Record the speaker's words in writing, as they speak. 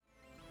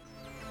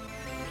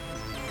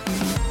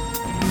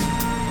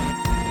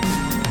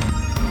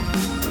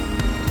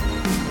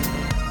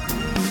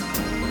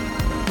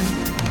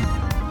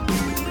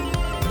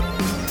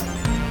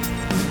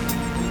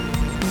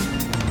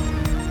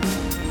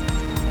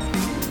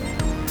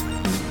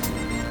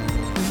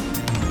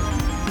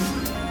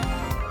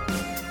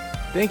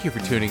Thank you for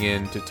tuning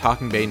in to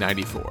Talking Bay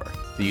 94,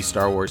 the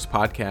Star Wars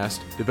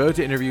podcast devoted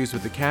to interviews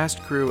with the cast,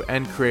 crew,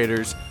 and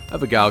creators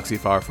of A Galaxy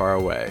Far, Far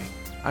Away.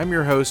 I'm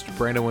your host,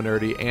 Brandon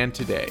Winerdy, and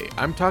today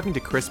I'm talking to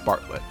Chris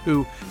Bartlett,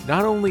 who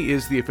not only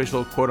is the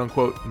official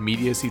quote-unquote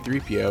media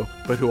C-3PO,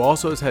 but who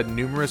also has had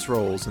numerous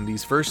roles in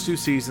these first two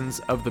seasons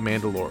of The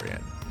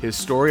Mandalorian. His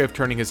story of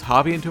turning his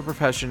hobby into a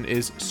profession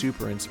is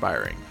super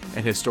inspiring,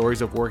 and his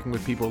stories of working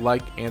with people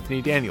like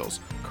Anthony Daniels,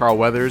 Carl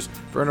Weathers,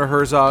 Werner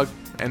Herzog,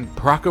 and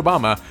Barack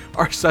Obama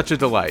are such a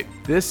delight.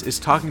 This is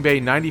Talking Bay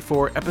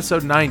 94,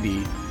 Episode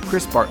 90,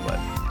 Chris Bartlett.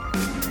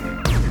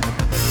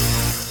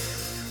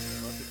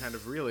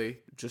 Really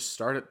just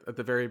start at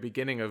the very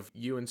beginning of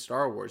you and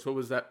Star Wars. What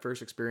was that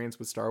first experience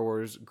with Star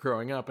Wars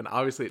growing up? And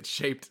obviously it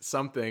shaped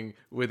something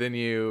within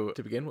you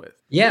to begin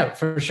with. Yeah,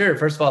 for sure.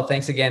 First of all,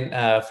 thanks again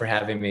for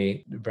having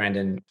me,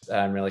 Brandon.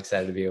 I'm really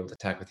excited to be able to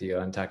talk with you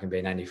on Talking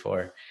Bay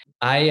 94.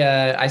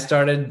 I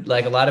started,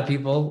 like a lot of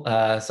people,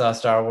 saw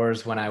Star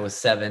Wars when I was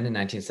 7 in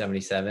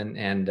 1977.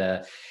 And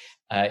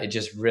it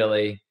just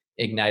really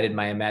ignited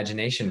my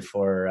imagination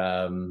for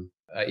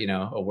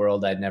a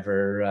world I'd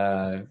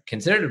never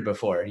considered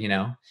before.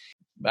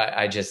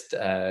 I just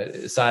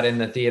saw it in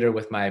the theater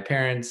with my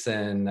parents,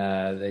 and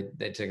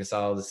they took us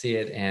all to see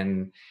it,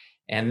 and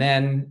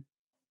then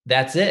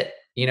that's it.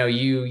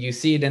 You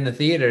see it in the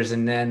theaters,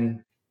 and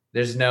then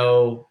there's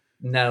no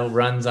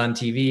runs on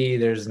TV.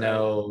 There's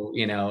no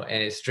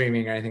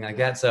streaming or anything like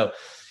that. So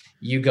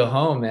you go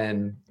home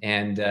and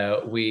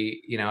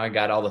we I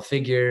got all the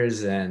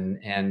figures and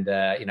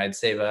I'd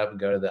save up and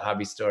go to the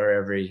hobby store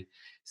every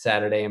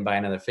Saturday and buy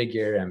another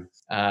figure,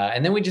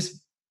 and then we just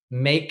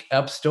make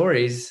up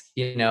stories,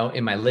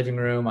 in my living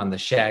room, on the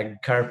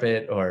shag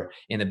carpet, or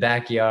in the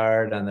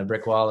backyard on the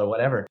brick wall or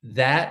whatever.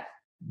 That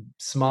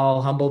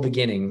small, humble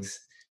beginnings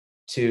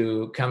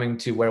to coming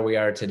to where we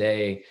are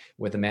today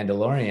with The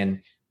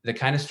Mandalorian. The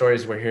kind of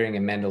stories we're hearing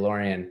in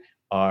Mandalorian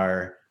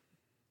are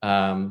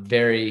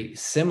very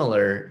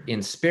similar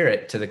in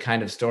spirit to the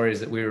kind of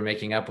stories that we were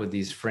making up with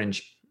these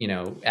fringe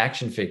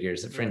action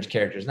figures, the fringe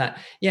characters.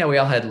 We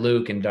all had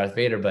Luke and Darth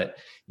Vader, but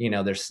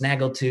there's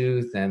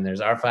Snaggletooth and there's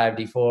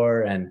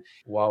R5D4 and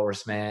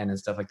Walrus Man and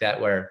stuff like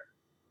that, where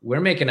we're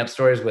making up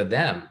stories with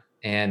them.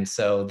 And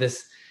so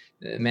this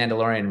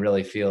Mandalorian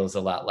really feels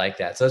a lot like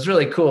that. So it's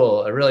really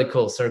cool, a really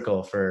cool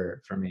circle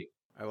for me.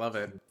 I love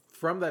it.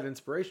 From that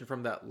inspiration,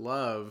 from that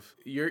love,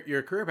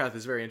 your career path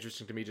is very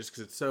interesting to me just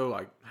because it's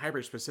so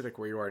hyper specific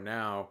where you are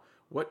now.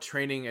 What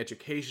training,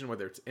 education,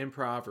 whether it's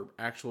improv or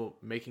actual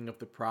making of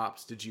the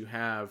props, did you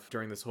have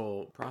during this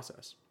whole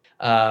process?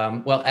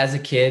 Well, as a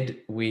kid,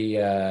 we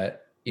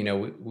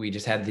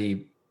just had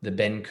the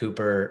Ben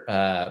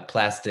Cooper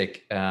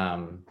plastic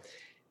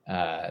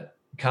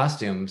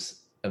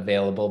costumes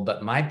available,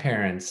 but my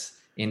parents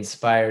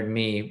inspired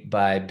me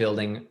by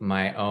building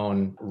my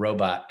own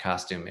robot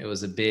costume. It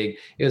was big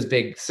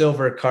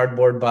silver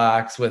cardboard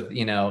box with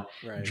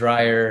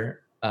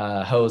dryer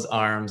hose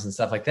arms and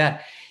stuff like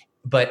that.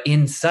 But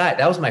inside,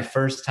 that was my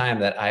first time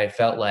that I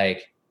felt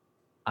like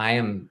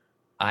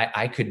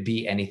I could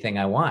be anything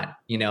I want,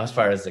 as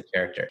far as the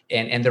character,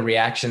 and the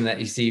reaction that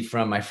you see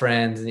from my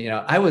friends.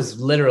 I was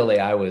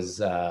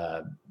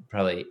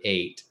probably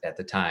 8 at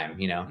the time,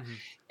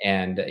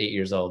 and 8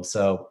 years old.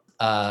 So,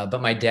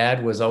 but my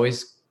dad was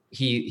always,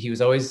 he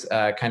was always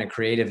kind of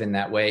creative in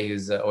that way. He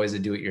was always a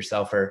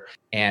do-it-yourselfer.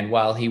 And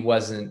while he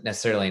wasn't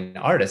necessarily an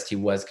artist, he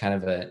was kind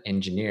of an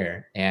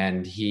engineer,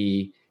 and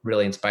he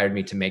really inspired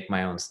me to make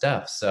my own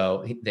stuff.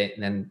 So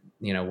then,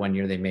 one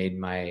year they made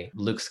my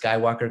Luke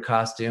Skywalker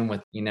costume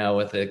with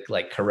a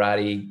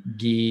karate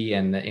gi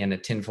and a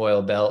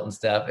tinfoil belt and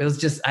stuff. It was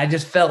just, I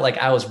just felt like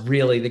I was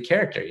really the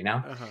character,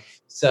 Uh-huh.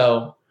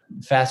 So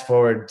fast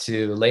forward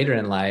to later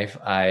in life,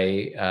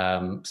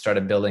 I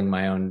started building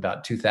my own.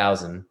 About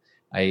 2000,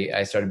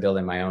 I started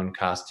building my own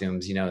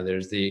costumes.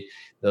 There's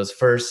those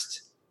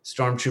first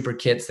Stormtrooper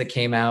kits that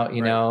came out,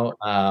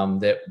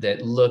 that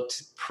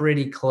looked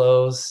pretty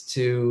close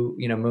to,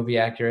 movie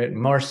accurate,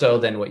 more so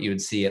than what you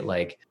would see at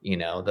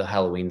the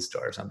Halloween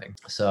store or something.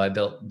 So I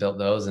built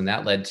those, and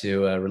that led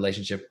to a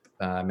relationship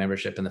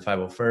membership in the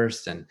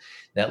 501st, and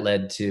that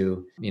led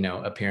to,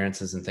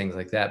 appearances and things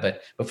like that.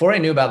 But before I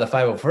knew about the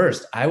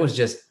 501st,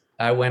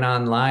 I went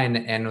online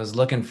and was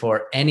looking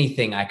for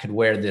anything I could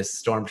wear this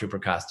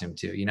Stormtrooper costume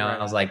to. Right.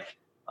 I was like,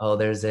 oh,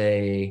 there's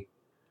an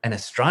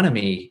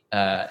astronomy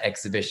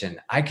exhibition.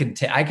 I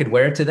could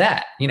wear it to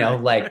that,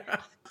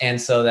 and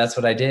so that's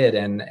what I did.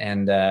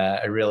 And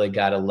I really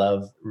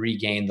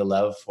regained the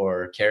love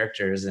for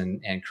characters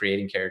and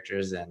creating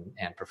characters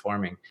and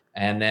performing.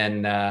 And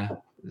then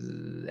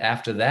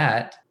after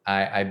that,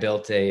 I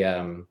built a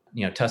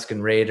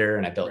Tusken Raider,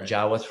 and I built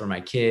Jawas for my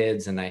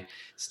kids, and I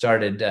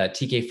started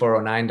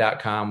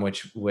TK409.com,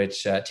 which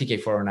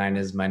TK409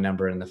 is my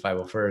number in the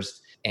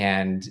 501st,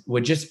 and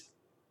would just,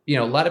 a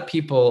lot of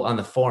people on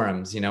the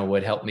forums,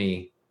 would help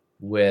me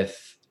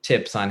with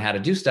tips on how to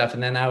do stuff.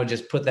 And then I would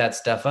just put that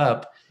stuff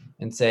up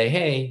and say,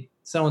 hey,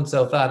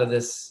 so-and-so thought of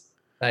this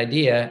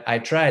idea. I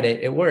tried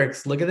it. It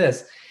works. Look at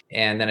this.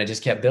 And then I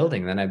just kept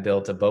building. Then I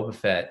built a Boba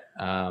Fett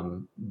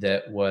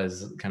that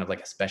was kind of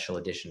like a special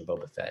edition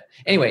Boba Fett.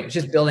 Anyway,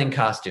 just building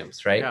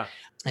costumes, right? Yeah.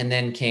 And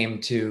then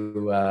came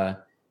to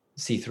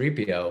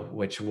C-3PO,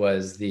 which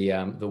was the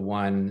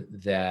one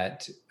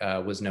that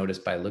was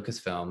noticed by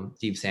Lucasfilm,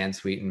 Steve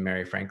Sansweet and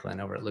Mary Franklin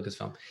over at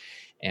Lucasfilm.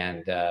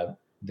 And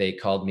they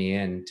called me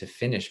in to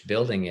finish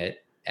building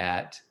it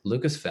at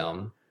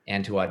Lucasfilm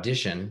and to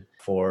audition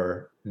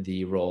for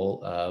the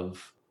role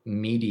of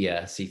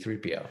media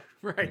C-3PO.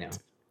 Right. You know?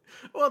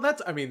 Well,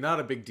 that's, I mean, not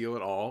a big deal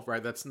at all,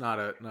 right? That's not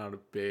a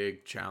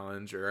big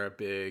challenge or a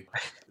big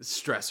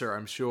stressor,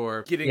 I'm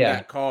sure. Getting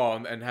that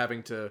call and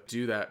having to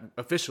do that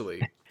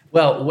officially.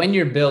 Well, when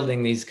you're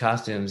building these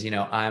costumes, you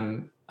know,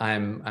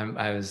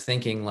 I was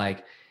thinking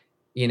like,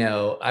 you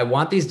know, I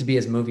want these to be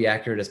as movie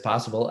accurate as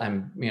possible.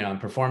 I'm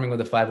performing with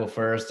the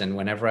 501st, and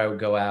whenever I would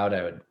go out,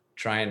 I would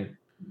try and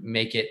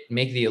make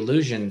the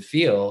illusion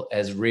feel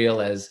as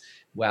real as,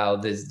 wow,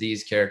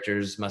 these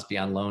characters must be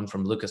on loan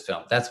from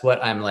Lucasfilm. That's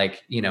what I'm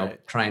like, you know,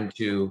 trying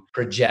to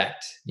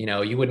project. You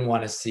know, you wouldn't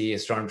want to see a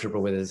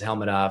stormtrooper with his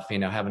helmet off, you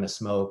know, having a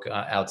smoke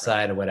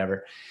outside or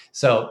whatever.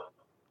 So,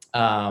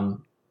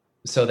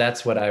 so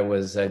that's what I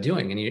was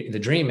doing. And the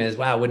dream is,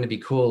 wow, wouldn't it be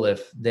cool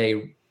if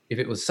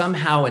it was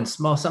somehow in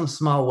some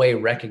small way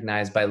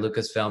recognized by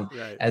Lucasfilm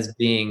as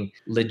being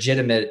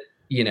legitimate,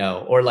 you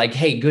know, or like,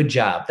 hey, good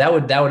job. That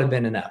would have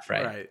been enough,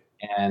 right?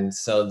 And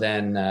so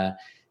then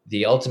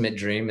the ultimate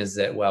dream is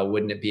that, well,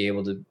 wouldn't it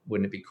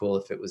be cool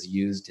if it was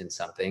used in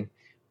something?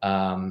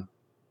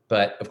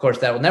 But of course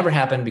that will never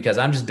happen because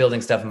I'm just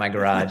building stuff in my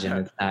garage and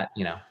it's not,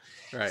 you know.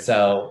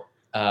 So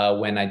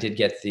when I did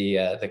get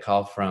the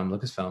call from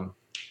Lucasfilm,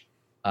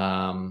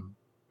 I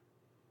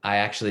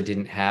actually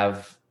didn't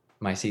have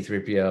my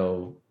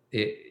C-3PO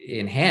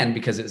in hand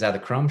because it was at the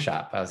Chrome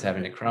shop. I was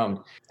having it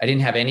chromed. I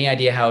didn't have any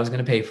idea how I was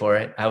going to pay for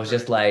it. I was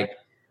just like,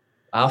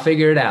 I'll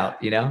figure it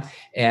out, you know?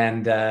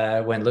 And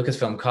when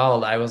Lucasfilm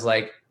called, I was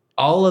like,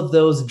 all of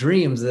those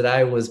dreams that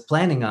I was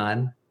planning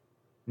on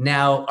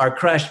now are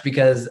crushed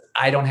because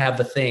I don't have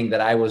the thing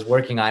that I was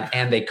working on,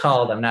 and they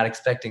called. I'm not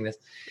expecting this.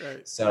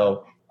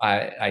 So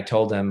I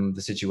told them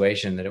the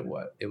situation, that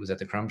it was at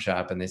the Chrome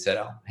shop, and they said,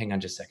 oh, hang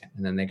on just a second.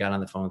 And then they got on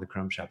the phone with the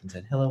Chrome shop and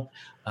said, hello,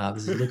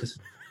 this is Lucas.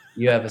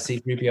 You have a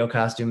C-3PO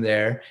costume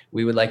there.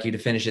 We would like you to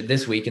finish it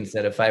this week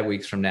instead of 5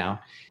 weeks from now.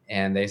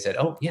 And they said,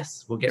 oh,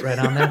 yes, we'll get right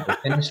on that.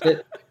 We finished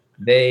it.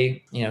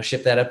 They, you know,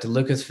 shipped that up to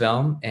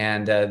Lucasfilm,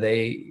 and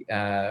they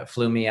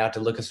flew me out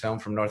to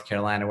Lucasfilm from North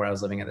Carolina, where I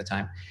was living at the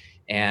time.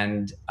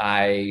 And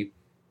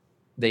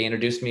they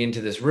introduced me into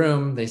this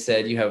room. They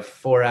said, you have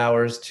 4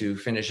 hours to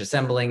finish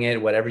assembling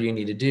it, whatever you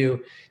need to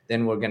do.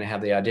 Then we're going to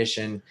have the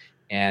audition.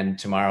 And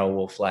tomorrow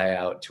we'll fly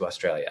out to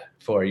Australia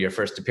for your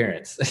first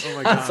appearance.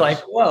 Oh I was like,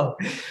 whoa.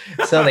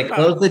 So they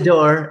closed the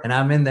door, and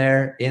I'm in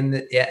there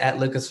at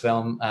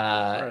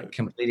Lucasfilm,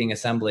 completing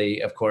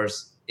assembly, of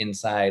course,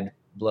 inside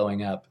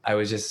blowing up. I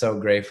was just so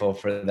grateful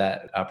for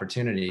that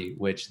opportunity,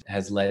 which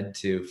has led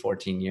to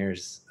 14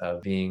 years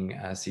of being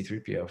a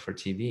C-3PO for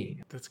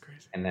TV. That's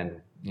crazy. And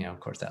then, you know, of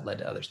course, that led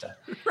to other stuff.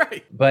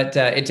 But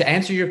to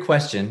answer your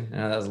question,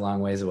 that was a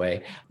long ways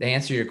away. To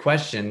answer your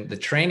question, the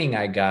training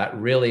I got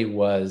really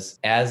was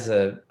as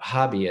a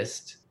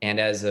hobbyist and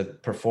as a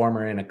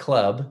performer in a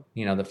club,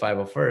 you know, the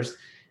 501st.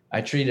 I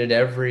treated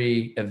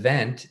every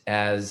event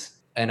as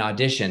an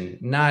audition,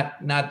 not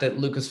that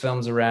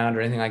Lucasfilm's around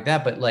or anything like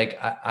that, but like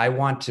I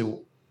want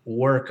to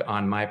work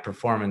on my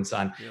performance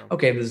on,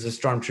 okay, this is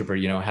a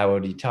stormtrooper, you know, how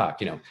would he talk?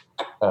 You know,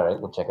 all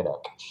right, we'll check it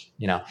out,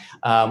 you know,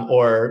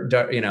 or,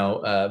 you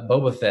know,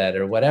 Boba Fett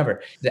or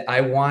whatever.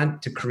 I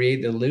want to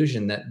create the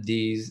illusion that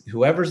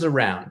whoever's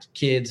around,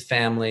 kids,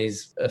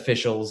 families,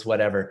 officials,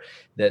 whatever,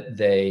 that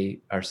they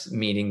are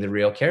meeting the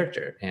real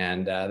character.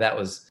 And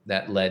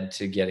that led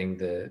to getting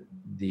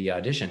the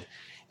audition.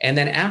 And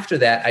then after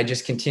that, I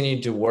just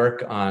continued to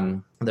work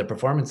on the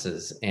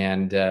performances.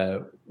 And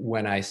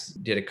when I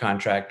did a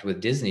contract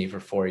with Disney for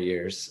 4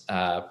 years,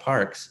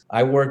 parks,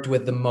 I worked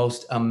with the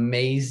most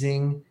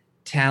amazing,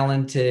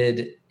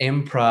 talented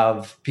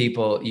improv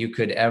people you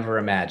could ever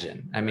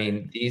imagine. I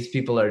mean, these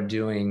people are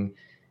doing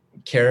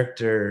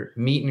character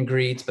meet and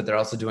greets, but they're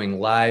also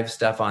doing live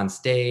stuff on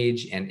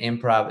stage, and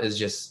improv is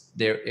just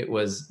there. It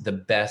was the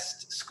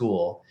best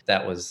school.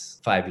 That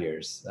was 5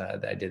 years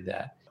that I did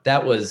that.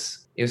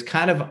 It was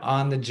kind of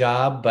on the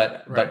job,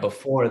 but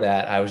before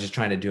that, I was just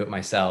trying to do it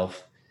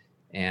myself.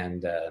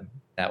 And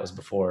that was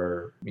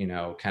before, you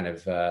know, kind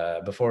of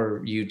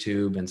before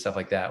YouTube and stuff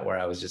like that, where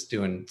I was just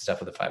doing stuff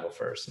with the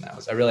 501st. And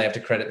I really have to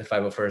credit the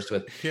 501st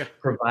with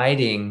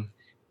providing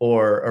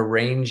or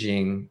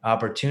arranging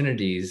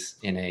opportunities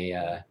in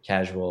a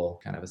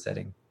casual kind of a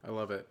setting. I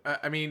love it.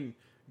 I mean,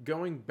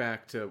 going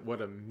back to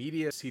what a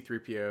media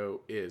C-3PO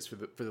is, for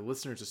the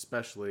listeners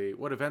especially,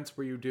 what events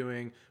were you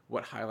doing?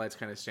 what highlights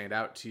kind of stand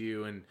out to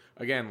you. And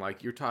again,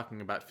 like you're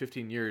talking about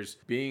 15 years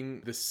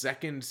being the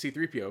second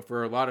C-3PO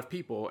for a lot of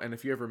people. And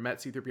if you ever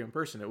met C-3PO in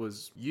person, it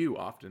was you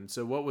often.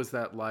 So what was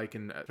that like?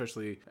 And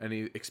especially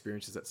any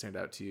experiences that stand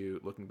out to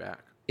you looking back?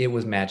 It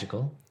was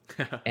magical.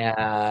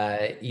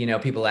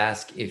 People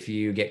ask if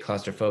you get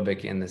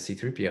claustrophobic in the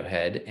C-3PO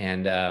head,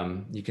 and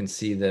you can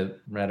see the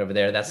right over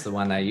there. That's the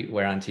one that you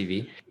wear on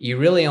TV. You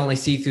really only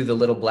see through the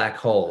little black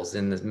holes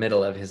in the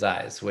middle of his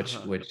eyes, which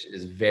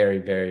is very,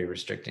 very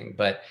restricting.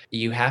 But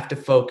you have to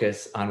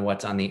focus on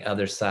what's on the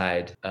other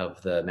side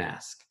of the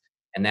mask,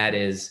 and that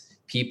is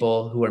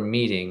people who are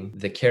meeting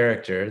the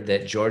character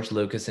that George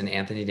Lucas and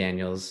Anthony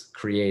Daniels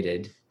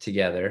created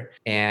together.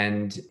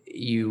 And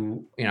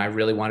I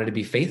really wanted to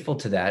be faithful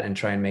to that and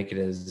try and make it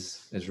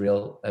as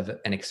real of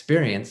an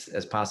experience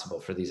as possible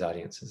for these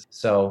audiences.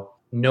 So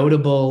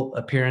notable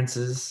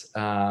appearances,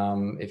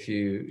 if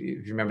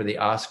you remember the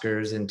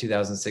Oscars in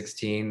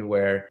 2016,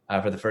 where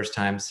for the first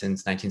time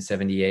since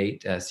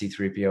 1978,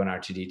 C-3PO and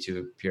R2-D2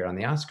 appear on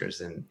the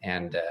Oscars,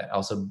 and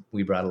also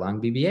we brought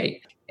along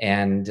BB-8.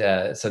 And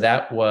so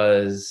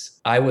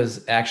I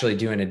was actually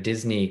doing a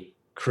Disney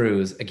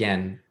cruise,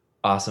 again,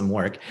 awesome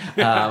work.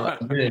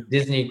 A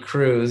Disney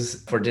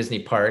cruise for Disney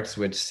parks,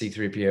 which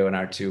C-3PO and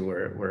R2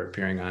 were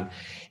appearing on.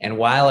 And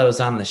while I was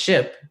on the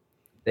ship,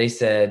 they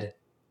said,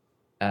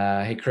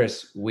 hey,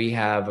 Chris, we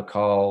have a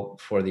call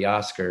for the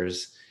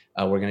Oscars.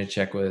 We're going to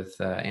check with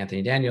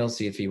Anthony Daniels,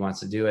 see if he wants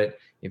to do it.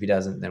 If he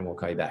doesn't, then we'll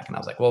call you back. And I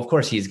was like, well, of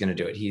course he's going to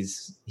do it.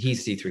 He's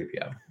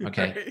C-3PO.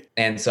 Okay. Right.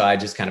 And so I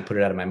just kind of put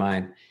it out of my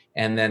mind.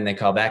 And then they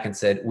called back and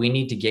said, we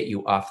need to get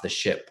you off the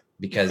ship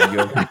because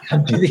you're going to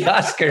come to the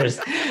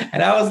Oscars.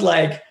 And I was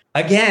like,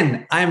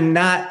 again,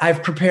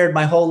 I've prepared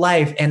my whole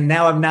life and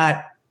now I'm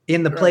not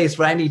in the place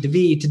where I need to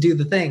be to do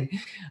the thing.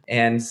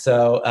 And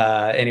so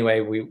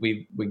anyway,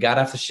 we got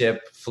off the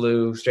ship,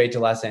 flew straight to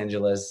Los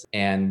Angeles,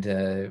 and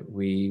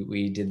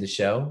we did the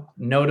show.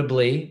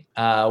 Notably,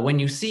 when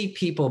you see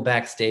people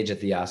backstage at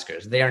the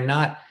Oscars, they are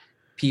not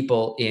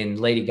people in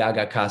Lady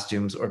Gaga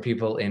costumes or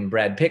people in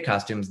Brad Pitt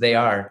costumes. They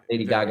are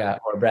Lady Gaga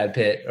or Brad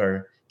Pitt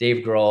or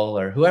Dave Grohl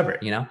or whoever,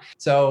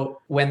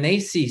 So when they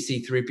see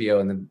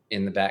C-3PO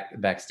in the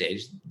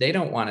backstage, they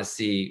don't want to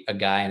see a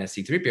guy in a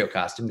C-3PO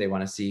costume. They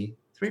want to see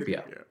 3PO.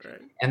 Yeah,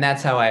 right. And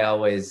that's how I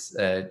always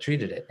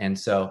treated it. And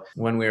so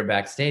when we were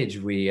backstage,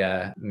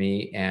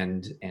 me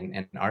and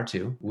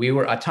R2, we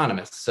were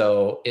autonomous.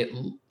 So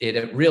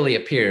it really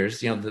appears,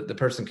 the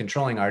person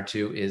controlling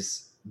R2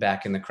 is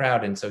back in the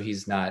crowd. And so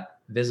he's not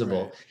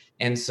visible. Right.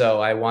 And so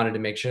I wanted to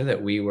make sure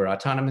that we were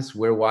autonomous.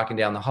 We're walking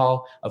down the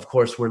hall. Of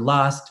course, we're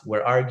lost.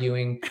 We're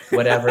arguing,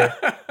 whatever,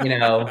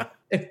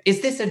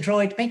 Is this a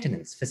droid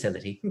maintenance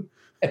facility?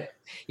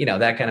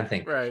 That kind of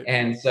thing. Right.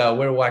 And so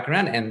we're walking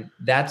around, and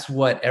that's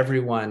what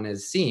everyone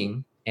is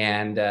seeing,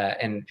 and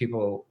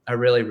people are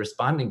really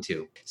responding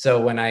to. So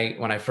when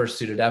I first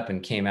suited up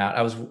and came out,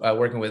 I was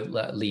working with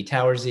Lee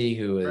Towersey,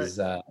 who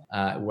is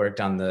worked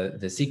on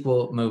the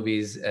sequel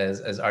movies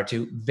as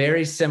R2.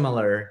 Very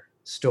similar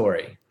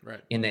story, right?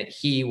 In that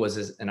he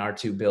was an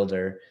R2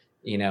 builder,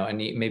 and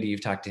maybe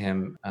you've talked to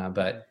him,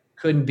 but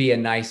couldn't be a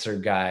nicer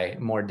guy,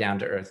 more down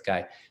to earth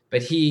guy.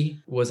 But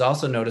he was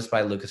also noticed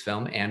by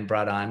Lucasfilm and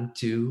brought on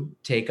to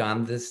take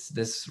on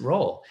this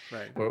role.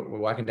 Right. We're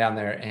walking down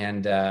there,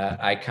 and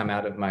I come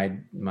out of my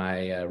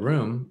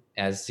room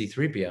as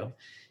C-3PO,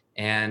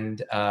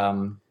 and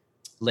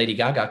Lady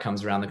Gaga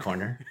comes around the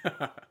corner,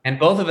 and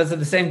both of us at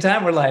the same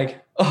time were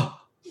like, oh.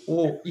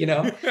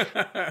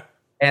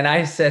 And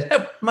I said,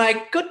 oh,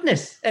 my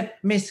goodness,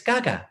 Miss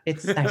Gaga,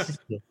 it's nice to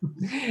see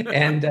you.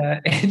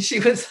 And she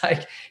was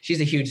like,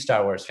 she's a huge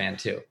Star Wars fan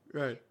too.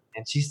 Right.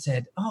 And she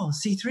said, oh,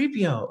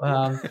 C-3PO,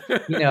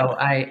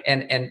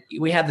 and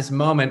we had this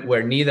moment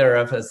where neither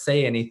of us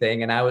say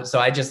anything. And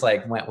I just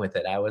went with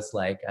it. I was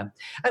like,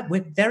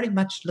 we're very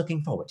much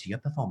looking forward to your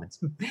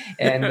performance.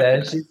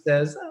 And she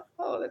says,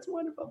 oh, that's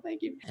wonderful.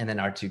 Thank you. And then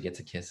R2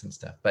 gets a kiss and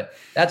stuff. But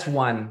that's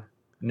one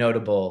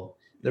notable.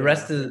 The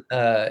rest of,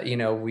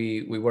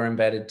 we were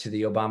embedded to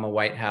the Obama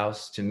White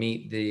House to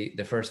meet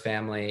the first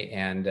family.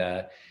 And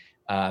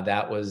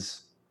that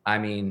was,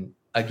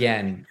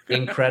 again,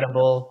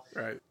 incredible.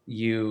 Right.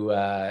 You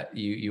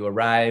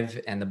arrive,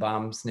 and the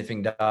bomb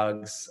sniffing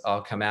dogs all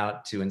come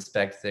out to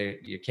inspect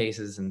your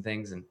cases and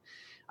things. And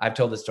I've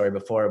told this story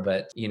before,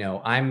 but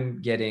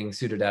I'm getting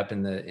suited up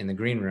in the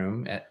green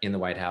room in the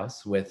White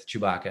House with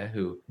Chewbacca,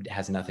 who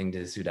has nothing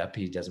to suit up.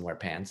 He doesn't wear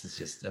pants. It's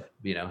just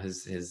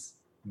his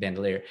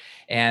bandolier.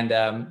 And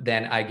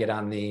then I get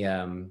on the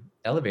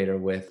elevator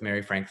with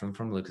Mary Franklin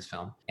from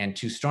Lucasfilm and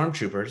two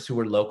stormtroopers who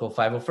were local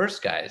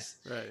 501st guys.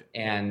 Right.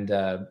 And,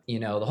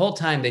 the whole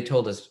time they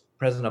told us,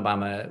 President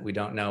Obama, we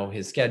don't know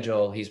his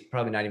schedule. He's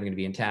probably not even going to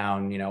be in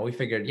town. We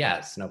figured,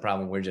 yes, no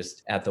problem. We're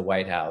just at the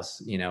White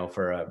House,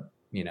 for a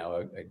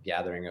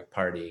gathering, a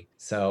party.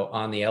 So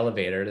on the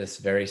elevator, this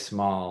very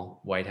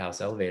small White House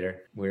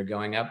elevator, we're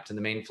going up to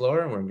the main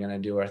floor and we're going to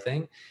do our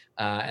thing.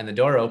 And the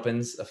door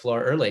opens a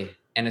floor early.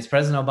 And it's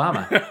President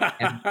Obama.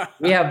 And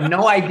we have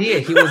no idea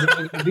he was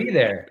going to be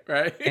there.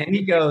 Right. And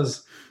he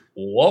goes,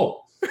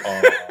 whoa.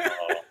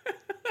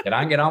 Did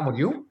I get on with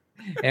you?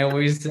 And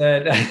we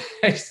said,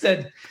 I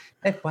said,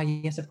 why,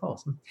 yes, of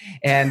course.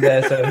 And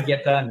so he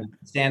gets on,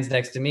 stands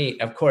next to me.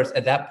 Of course,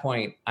 at that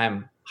point,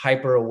 I'm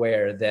hyper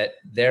aware that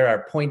there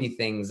are pointy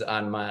things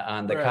on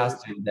the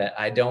costume that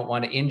I don't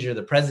want to injure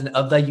the president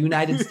of the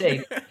United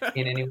States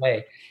in any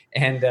way.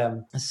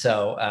 And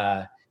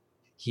so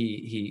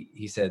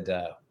he said,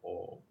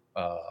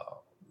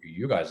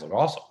 you guys look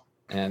awesome.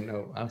 And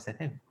I said,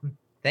 hey,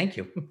 thank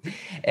you.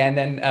 And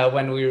then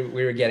when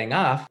we were getting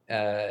off,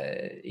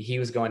 he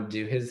was going to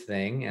do his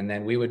thing, and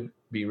then we would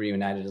be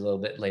reunited a little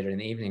bit later in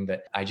the evening.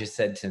 But I just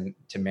said to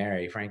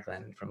Mary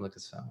Franklin from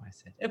Lucasfilm, I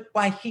said,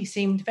 why, he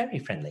seemed very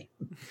friendly.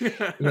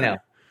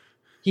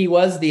 He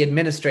was the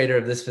administrator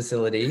of this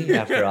facility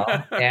after all.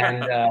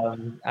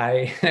 And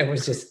I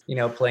was just,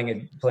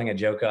 playing a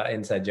joke,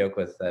 inside joke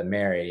with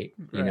Mary,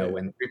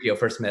 when 3PO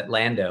first met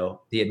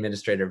Lando, the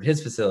administrator of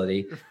his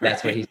facility,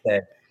 that's what he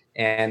said.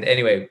 And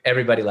anyway,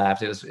 everybody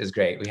laughed. It was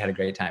great. We had a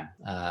great time.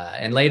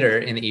 And later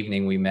in the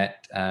evening, we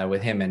met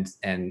with him and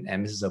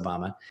Mrs.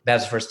 Obama. That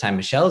was the first time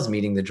Michelle is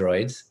meeting the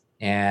droids.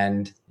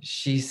 And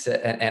she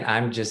said, and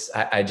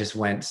I just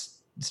went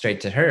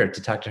straight to her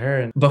to talk to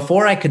her. And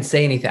before I could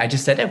say anything, I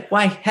just said,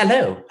 why,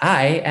 hello,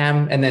 I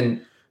am. And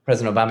then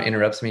President Obama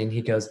interrupts me and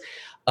he goes,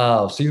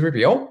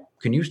 C-3PO,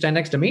 can you stand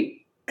next to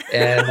me?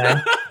 And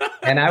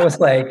I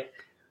was like,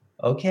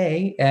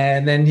 okay.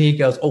 And then he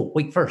goes, oh,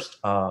 wait,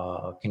 first,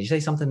 can you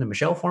say something to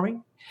Michelle for me?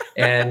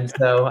 And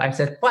so I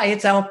said, why,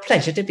 it's our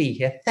pleasure to be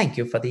here. Thank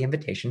you for the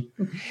invitation.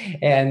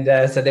 And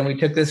so then we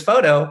took this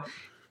photo,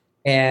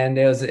 and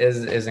it was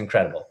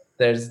incredible.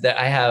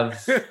 I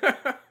have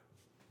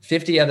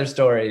 50 other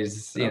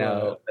stories, that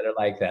are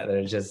like that.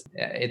 They're just,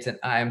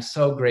 I'm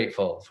so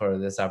grateful for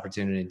this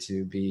opportunity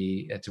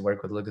to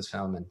work with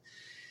Lucasfilm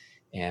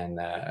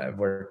and I've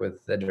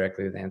worked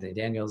directly with Anthony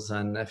Daniels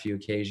on a few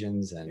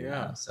occasions.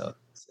 And so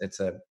it's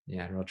a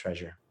real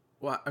treasure.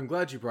 Well, I'm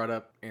glad you brought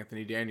up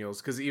Anthony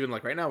Daniels, because even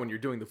like right now when you're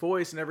doing the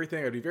voice and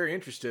everything, I'd be very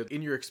interested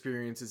in your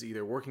experiences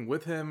either working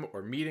with him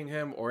or meeting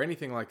him or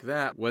anything like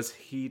that. Was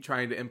he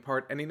trying to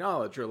impart any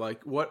knowledge, or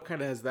like what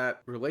kind of has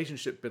that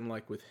relationship been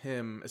like with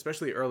him,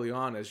 especially early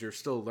on as you're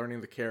still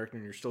learning the character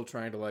and you're still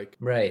trying to like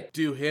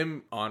do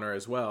him honor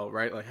as well,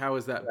 right? Like how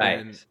has that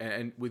been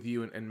and with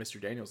you and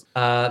Mr. Daniels?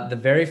 The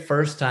very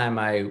first time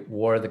I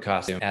wore the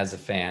costume as a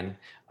fan,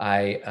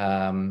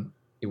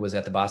 it was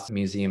at the Boston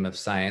Museum of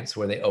Science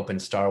where they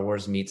opened Star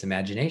Wars Meets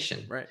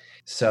Imagination. Right.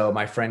 So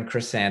my friend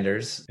Chris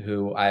Sanders,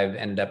 who I've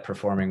ended up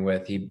performing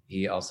with,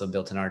 he also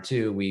built an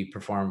R2. We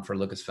performed for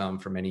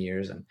Lucasfilm for many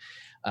years, and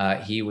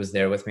he was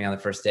there with me on the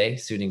first day,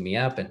 suiting me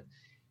up,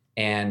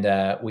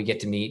 and we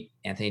get to meet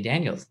Anthony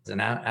Daniels, and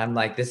I'm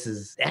like, this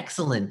is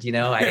excellent.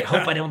 I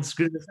hope I don't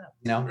screw this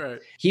up. Right.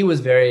 He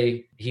was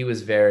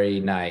very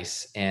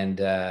nice,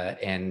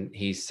 and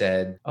he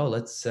said, "Oh,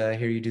 let's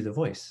hear you do the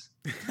voice."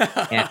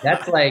 And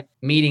that's like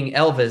meeting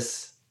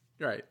Elvis,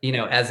 right?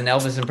 As an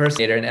Elvis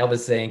impersonator, and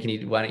Elvis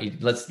saying, why don't you,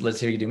 let's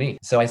hear you do me.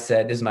 So I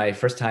said, this is my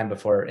first time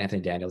before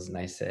Anthony Daniels. And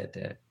I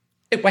said,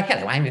 why,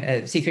 hello,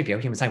 I'm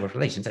C-3PO, Human Cyborg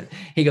Relations. And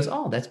he goes,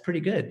 oh, that's pretty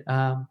good.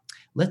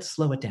 Let's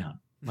slow it down.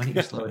 Why don't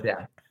you slow it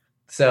down?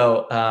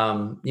 So,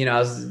 I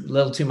was a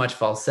little too much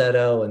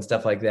falsetto and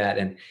stuff like that.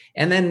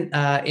 And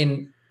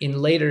then, in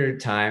later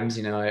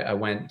times, I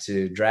went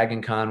to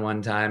Dragon Con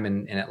one time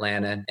in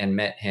Atlanta and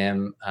met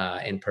him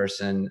in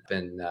person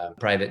in a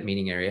private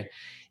meeting area.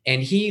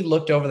 And he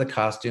looked over the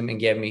costume and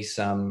gave me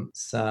some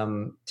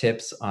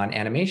tips on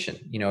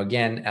animation.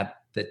 Again, at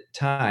the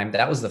time,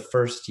 that was the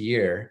first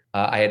year.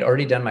 I had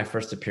already done my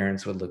first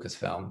appearance with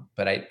Lucasfilm,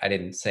 but I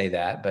didn't say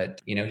that.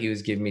 But, he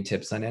was giving me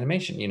tips on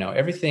animation.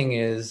 Everything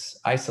is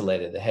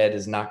isolated. The head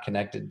is not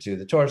connected to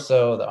the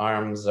torso. The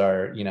arms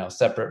are,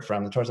 separate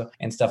from the torso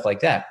and stuff like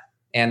that.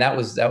 And that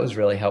was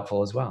really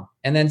helpful as well.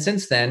 And then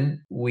since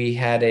then, we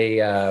had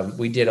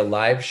we did a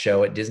live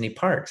show at Disney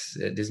Parks,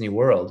 at Disney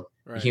World,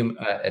 right,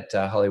 at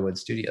Hollywood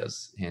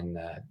Studios in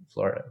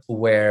Florida,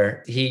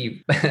 where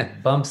he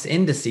bumps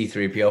into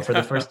C-3PO for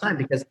the first time,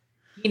 because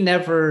he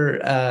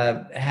never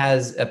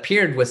has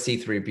appeared with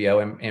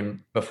C-3PO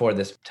in before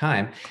this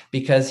time,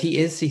 because he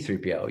is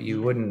C-3PO.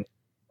 You wouldn't.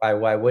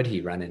 Why would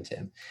he run into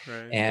him?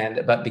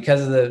 Right. But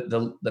because of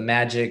the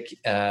magic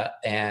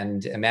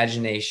and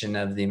imagination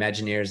of the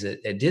Imagineers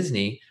at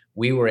Disney,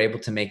 we were able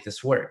to make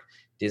this work.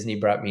 Disney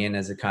brought me in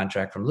as a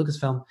contract from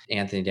Lucasfilm.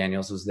 Anthony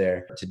Daniels was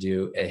there to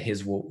do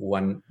his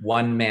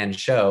one-man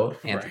show.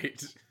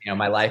 Right.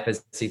 My life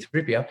as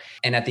C-3PO.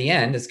 And at the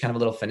end, it's kind of a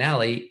little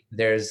finale.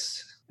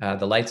 There's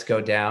the lights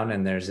go down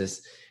and there's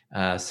this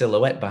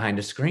silhouette behind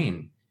a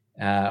screen.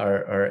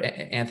 Or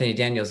Anthony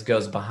Daniels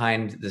goes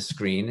behind the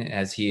screen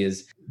as he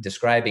is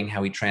describing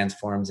how he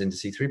transforms into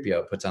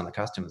C-3PO, puts on the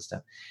costume and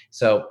stuff.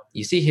 So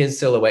you see his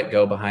silhouette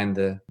go behind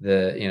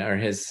or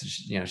his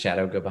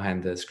shadow go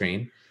behind the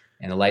screen,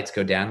 and the lights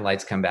go down,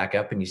 lights come back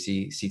up, and you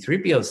see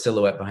C-3PO's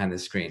silhouette behind the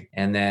screen.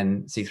 And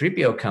then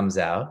C-3PO comes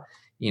out,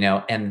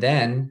 and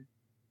then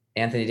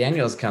Anthony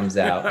Daniels comes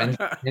out,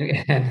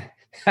 and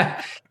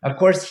Of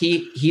course,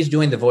 he's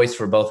doing the voice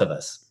for both of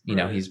us.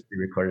 Right. He's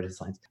recorded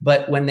his lines.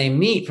 But when they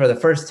meet for the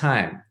first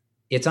time,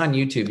 it's on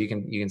YouTube. You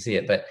can see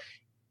it, but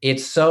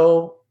it's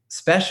so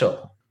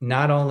special.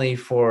 Not only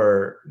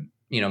for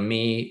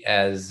me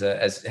as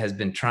has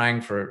been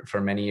trying for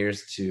many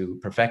years to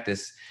perfect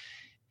this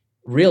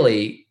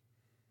really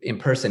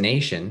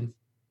impersonation,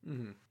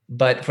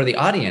 but for the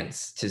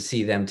audience to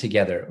see them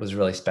together was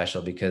really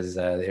special because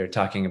they were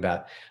talking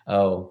about,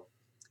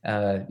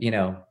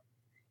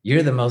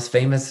 you're the most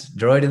famous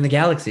droid in the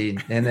galaxy.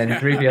 And then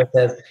 3PO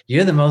says,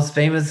 you're the most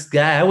famous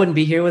guy. I wouldn't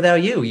be here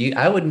without you.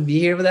 I wouldn't be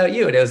here without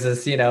you. And it was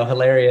this,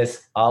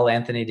 hilarious, all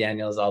Anthony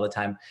Daniels all the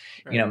time,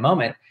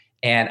 moment.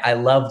 And I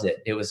loved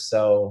it.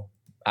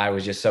 I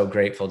was just so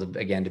grateful to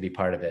be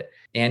part of it.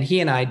 And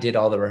he and I did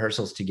all the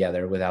rehearsals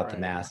together without the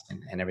mask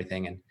and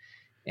everything.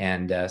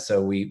 And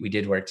so we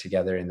did work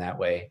together in that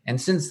way.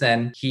 And since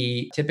then,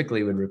 he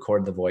typically would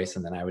record the voice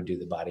and then I would do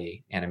the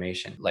body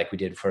animation like we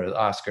did for the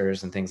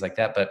Oscars and things like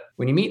that. But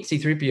when you meet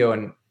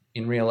C-3PO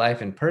in real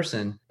life in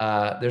person,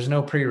 there's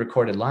no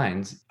pre-recorded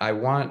lines. I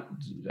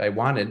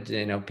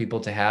wanted people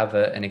to have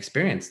an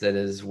experience that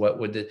is what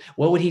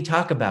would he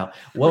talk about?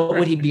 What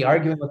would he be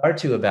arguing with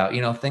R2 about?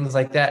 Things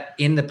like that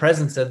in the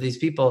presence of these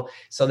people,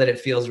 so that it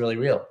feels really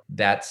real.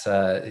 That's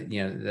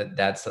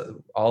that's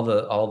all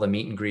the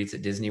meet and greets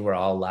at Disney were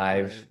all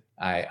live.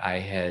 I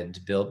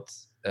had built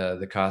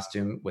the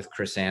costume with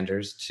Chris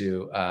Sanders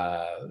to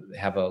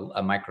have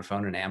a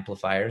microphone and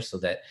amplifier so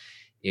that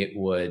it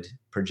would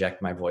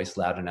project my voice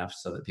loud enough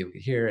so that people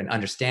could hear and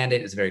understand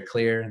it. It's very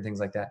clear and things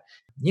like that.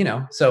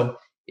 So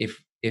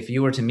if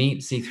you were to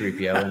meet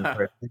C-3PO in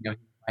person, you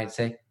might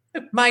say,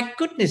 "My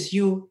goodness,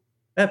 you,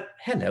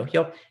 hello,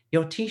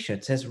 your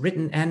T-shirt says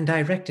written and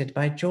directed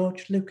by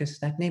George Lucas.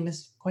 That name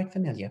is quite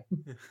familiar.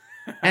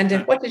 And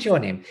what is your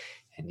name?"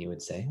 And you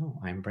would say, "Oh,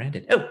 I'm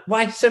Brandon." "Oh,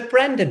 why, Sir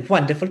Brandon,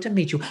 wonderful to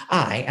meet you.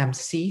 I am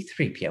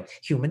C-3PO,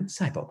 human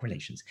cyborg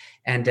relations.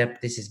 And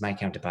this is my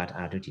counterpart,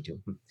 R2-D2.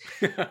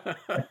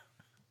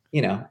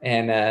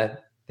 And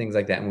things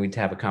like that. And we'd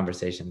have a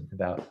conversation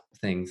about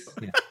things.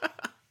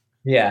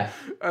 Yeah.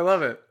 I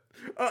love it.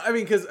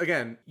 Because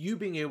again, you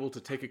being able to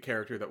take a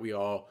character that we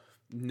all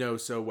know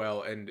so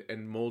well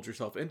and mold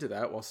yourself into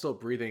that while still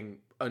breathing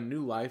a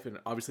new life and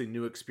obviously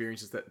new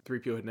experiences that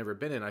 3PO had never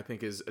been in, I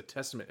think is a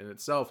testament in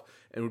itself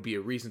and would be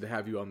a reason to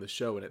have you on the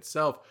show in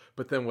itself.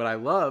 But then what I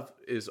love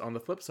is on the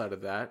flip side of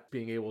that,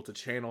 being able to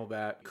channel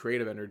that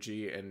creative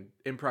energy and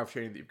improv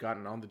training that you've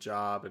gotten on the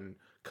job and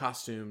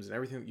costumes and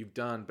everything that you've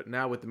done, but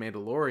now with The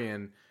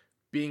Mandalorian,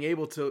 being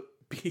able to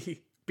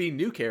be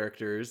new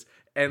characters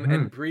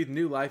and breathe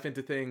new life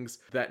into things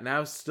that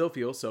now still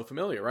feel so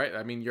familiar, right?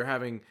 I mean, you're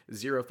having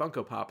 0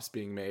 Funko Pops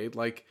being made.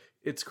 Like,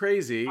 it's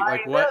crazy.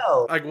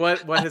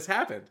 What has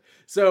happened?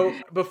 So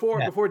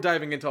before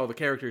diving into all the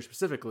characters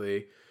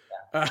specifically,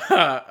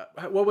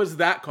 what was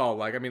that call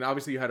like? I mean,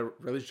 obviously you had a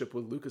relationship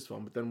with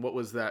Lucasfilm, but then what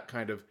was that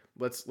kind of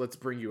let's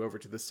bring you over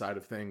to this side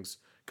of things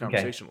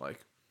conversation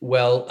like?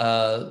 Well,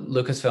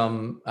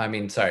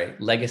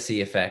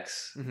 Legacy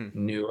Effects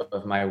knew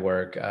of my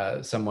work.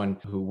 Someone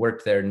who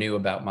worked there knew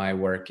about my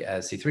work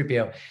as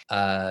C-3PO.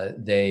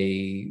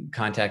 They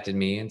contacted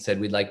me and said,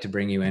 "We'd like to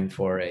bring you in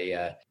for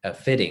a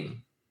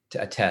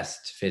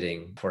test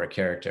fitting for a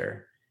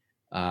character.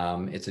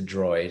 It's a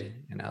droid."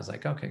 And I was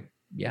like, "Okay,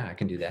 yeah, I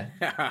can do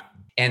that."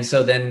 And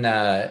so then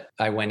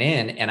I went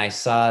in and I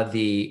saw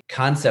the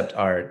concept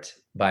art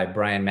by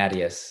Brian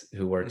Mattias,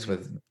 who works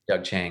with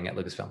Doug Chang at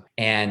Lucasfilm.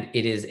 And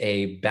it is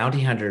a bounty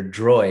hunter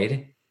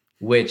droid,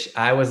 which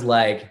I was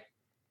like,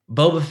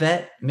 Boba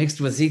Fett mixed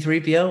with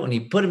C-3PO, and he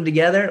put them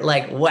together.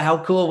 Like,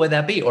 how cool would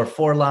that be? Or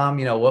 4-LOM,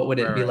 what would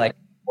it be like?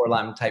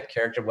 4-LOM type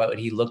character. What would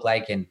he look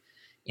like in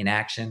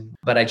action?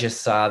 But I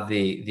just saw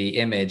the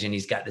image, and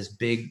he's got this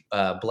big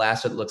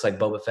blaster that looks like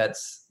Boba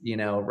Fett's,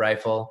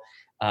 rifle.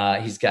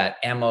 He's got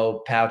ammo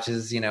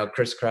pouches,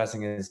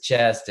 crisscrossing his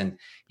chest, and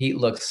he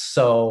looks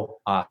so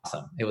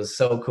awesome. It was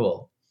so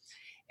cool.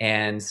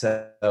 And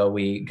so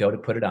we go to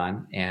put it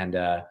on, and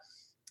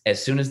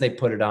as soon as they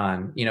put it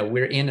on,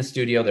 we're in a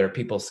studio. There are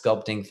people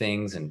sculpting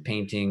things and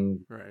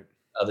painting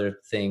other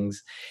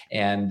things,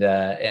 and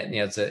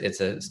it's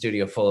a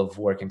studio full of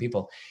working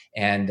people.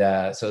 And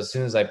so as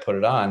soon as I put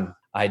it on,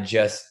 I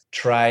just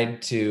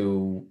tried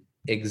to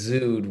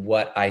exude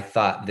what I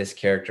thought this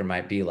character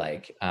might be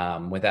like.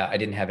 I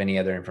didn't have any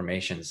other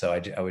information, so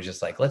I was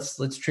just like,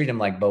 let's treat him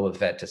like Boba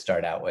Fett to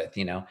start out with.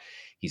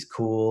 He's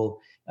cool.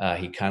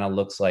 He kind of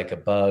looks like a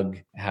bug.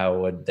 How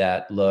would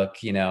that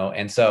look?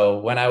 And so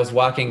when I was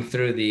walking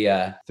through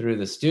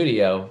the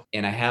studio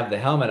and I have the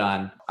helmet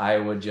on, I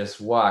would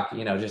just walk,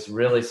 just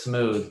really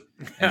smooth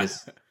and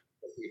just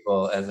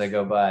people as I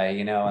go by,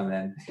 and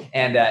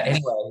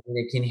anyway,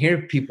 you can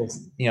hear people,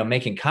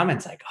 making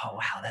comments like, "Oh,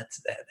 wow, that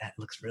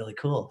looks really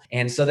cool."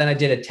 And so then I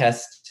did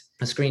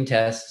a screen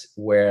test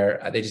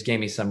where they just gave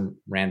me some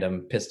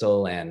random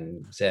pistol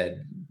and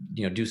said,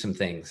 do some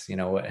things,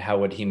 how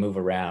would he move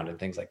around and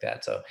things like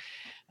that. So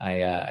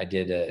I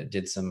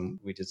did some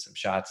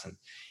shots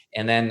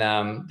and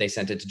then they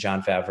sent it to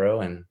Jon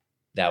Favreau, and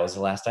that was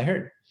the last I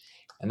heard.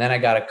 And then I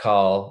got a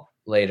call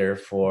later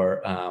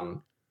for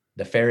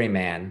the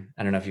ferryman.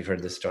 I don't know if you've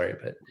heard this story,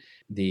 but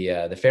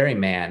the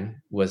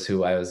ferryman was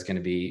who I was going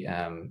to be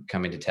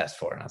coming to test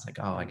for. And I was like,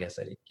 oh, I guess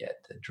I didn't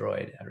get the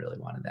droid. I really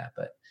wanted that,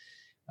 but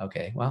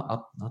okay,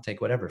 well, I'll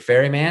take whatever.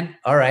 Ferryman.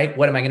 All right.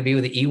 What am I going to be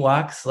with the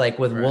Ewoks? Like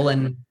with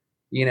woolen,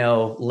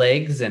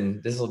 legs,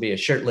 and this will be a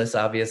shirtless,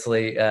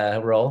 obviously,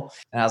 role.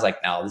 And I was like,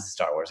 no, this is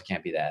Star Wars. It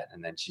can't be that.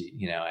 And then she,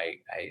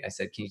 I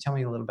said, can you tell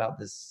me a little about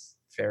this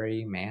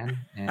ferryman?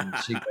 And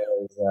she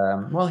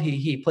goes, well,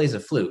 he plays a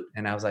flute.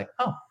 And I was like,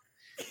 oh,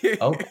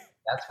 okay.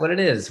 That's what it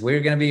is. We're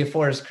going to be a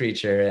forest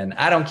creature. And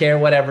I don't care,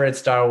 whatever, it's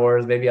Star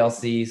Wars. Maybe I'll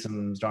see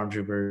some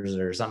stormtroopers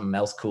or something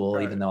else cool,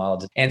 even though I'll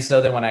just. And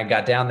so then when I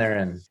got down there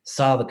and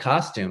saw the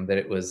costume, that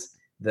it was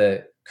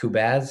the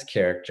Kubaz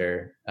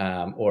character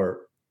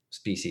or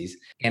species,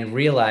 and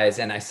realized,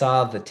 and I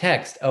saw the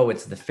text, oh,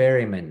 it's the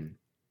ferryman.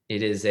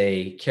 It is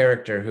a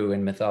character who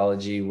in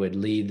mythology would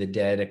lead the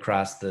dead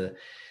across the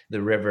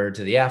river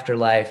to the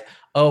afterlife.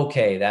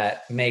 Okay,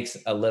 that makes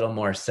a little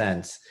more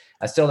sense.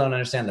 I still don't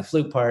understand the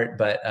flute part,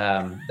 but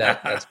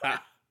that's fine.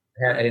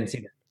 I didn't see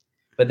that.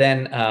 But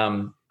then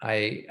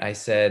I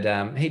said,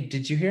 hey,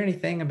 did you hear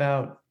anything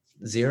about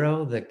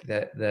Zero,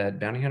 the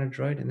bounty hunter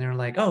droid? And they're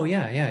like, oh,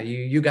 yeah,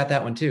 you got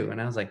that one too.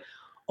 And I was like,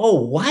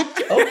 oh, what?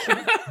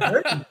 Okay.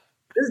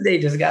 This day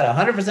just got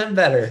 100%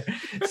 better.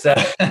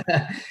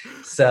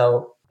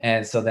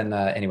 So then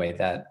anyway,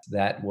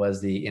 that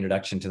was the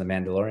introduction to the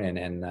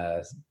Mandalorian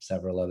and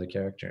several other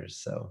characters.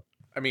 So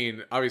I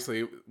mean,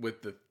 obviously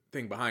with the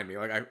thing behind me,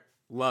 like I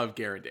love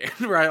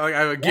Garandan, right? Like I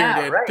have a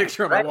Garandan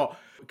picture on my wall,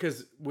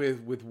 because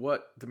with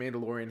what the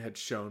Mandalorian had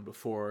shown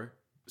before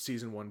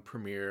season 1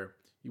 premiere,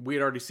 we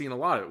had already seen a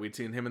lot of it. We'd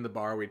seen him in the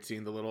bar. We'd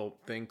seen the little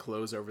thing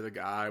close over the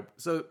guy.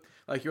 So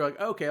like, you're like,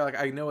 okay, like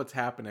I know what's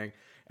happening.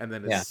 And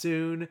then as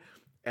soon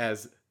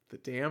as the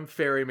damn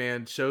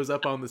ferryman shows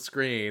up on the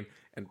screen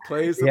and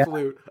plays the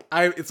flute,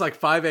 it's like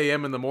 5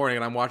 a.m. in the morning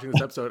and I'm watching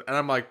this episode and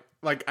I'm like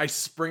I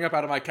spring up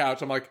out of my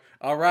couch. I'm like,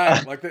 all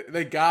right, like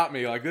they got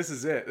me. Like, this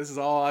is it. This is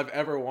all I've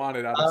ever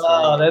wanted out of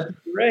Star Wars. Oh, that's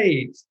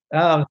great. Oh,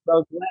 I'm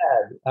so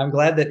glad. I'm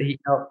glad that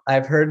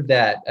I've heard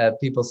that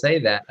people say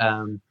that.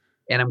 And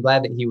I'm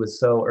glad that he was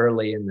so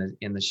early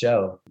in the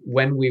show.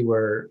 When we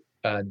were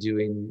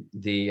doing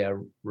the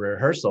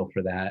rehearsal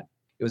for that,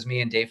 it was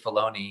me and Dave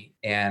Filoni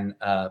and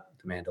the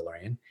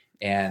Mandalorian,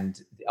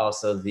 and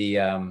also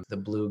the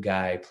blue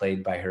guy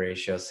played by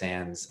Horatio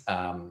Sands.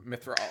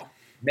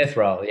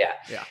 Mythrol,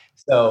 yeah.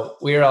 So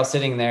we were all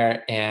sitting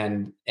there,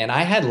 and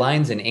I had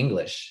lines in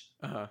English,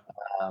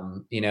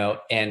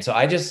 and so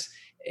I just,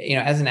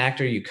 as an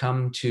actor, you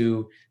come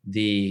to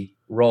the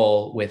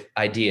role with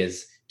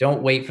ideas.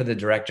 Don't wait for the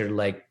director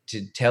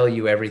to tell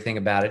you everything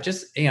about it.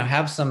 Just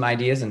have some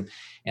ideas, and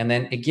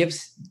then it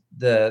gives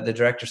the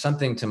director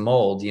something to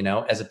mold,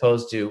 as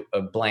opposed to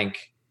a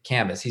blank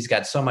canvas. He's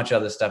got so much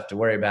other stuff to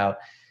worry about,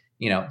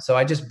 So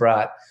I just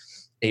brought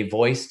a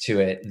voice to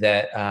it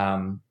that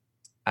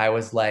I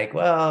was like,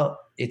 well,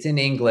 it's in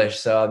English,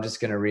 so I'm just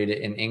going to read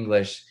it in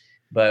English.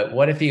 But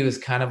what if he was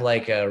kind of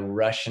like a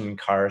Russian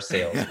car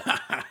salesman?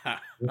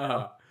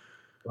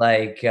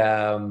 Like,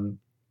 Mando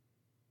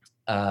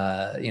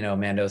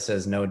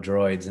says no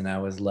droids. And I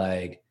was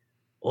like,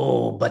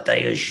 oh, but I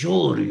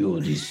assure you,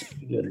 this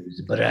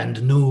is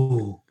brand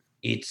new.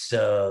 It's,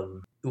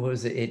 what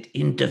was it? It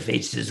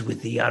interfaces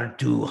with the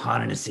R2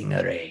 harnessing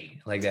array,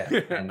 like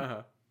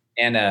that.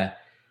 And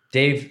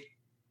Dave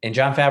and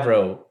Jon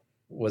Favreau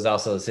was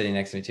also sitting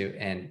next to me too.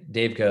 And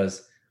Dave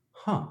goes,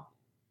 huh.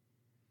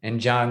 And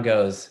John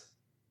goes,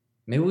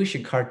 maybe we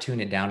should cartoon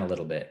it down a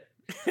little bit.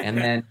 And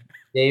then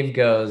Dave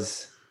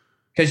goes,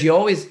 because you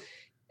always,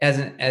 as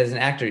an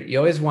actor, you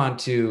always want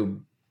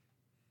to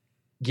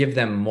give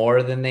them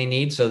more than they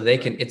need, so they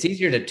can. It's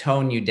easier to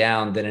tone you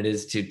down than it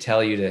is to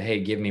tell you to, hey,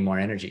 give me more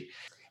energy.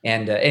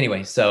 And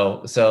anyway,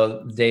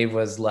 so Dave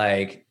was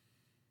like,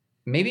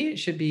 maybe it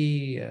should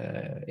be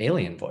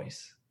alien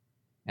voice.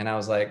 And I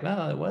was like,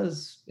 well, it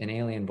was an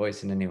alien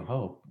voice in A New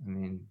Hope. I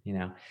mean,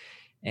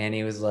 and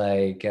he was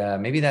like,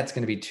 maybe that's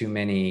going to be too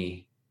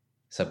many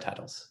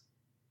subtitles.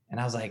 And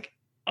I was like,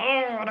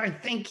 oh, I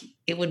think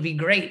it would be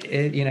great,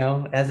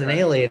 as an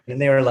alien. And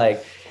they were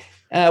like,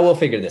 we'll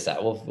figure this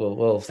out.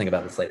 We'll think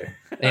about this later.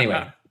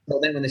 Anyway, so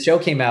then when the show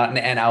came out,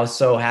 and I was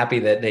so happy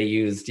that they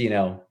used,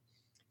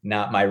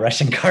 not my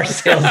Russian car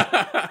sales,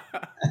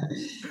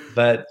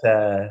 but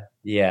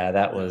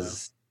that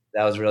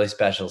was really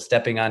special.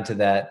 Stepping onto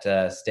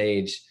that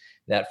stage,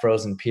 that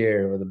frozen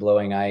pier with the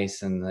blowing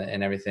ice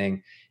and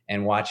everything,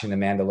 and watching the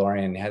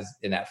Mandalorian has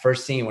in that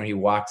first scene where he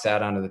walks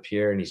out onto the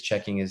pier and he's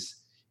checking his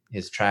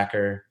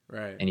tracker,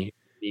 right? And he's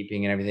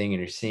beeping and everything, and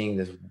you're seeing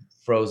this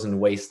frozen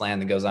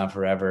wasteland that goes on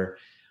forever.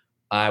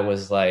 I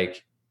was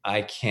like,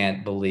 I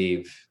can't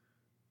believe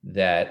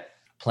that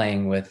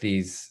playing with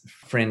these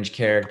fringe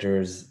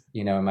characters,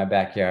 in my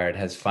backyard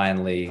has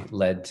finally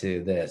led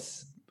to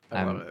this.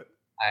 I love it.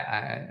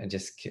 I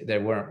just,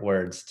 there weren't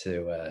words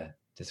to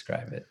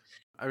describe it.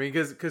 I mean,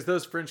 because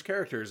those fringe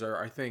characters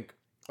are, I think,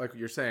 like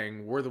you're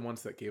saying, were the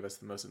ones that gave us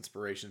the most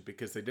inspiration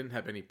because they didn't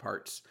have any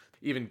parts.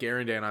 Even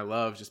Garandan I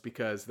love just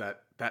because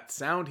that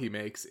sound he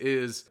makes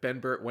is Ben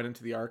Burt went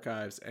into the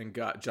archives and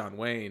got John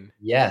Wayne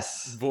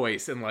Yes,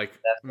 voice and like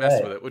that's messed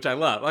right. with it, which I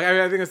love. Like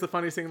I think it's the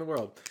funniest thing in the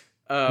world.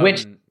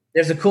 Which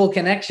there's a cool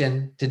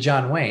connection to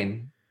John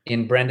Wayne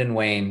in Brendan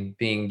Wayne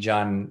being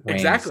John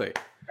Wayne's exactly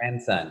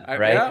grandson,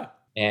 right? Yeah.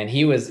 And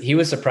he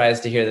was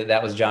surprised to hear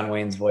that was John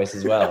Wayne's voice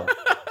as well.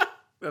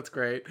 That's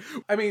great.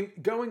 I mean,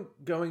 going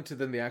to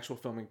then the actual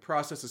filming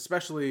process,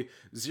 especially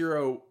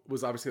Zero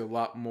was obviously a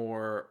lot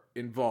more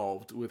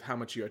involved with how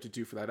much you had to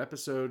do for that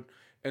episode.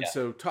 And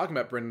so talking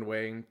about Brendan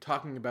Wayne,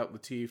 talking about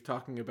Lateef,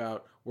 talking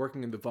about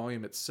working in the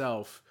volume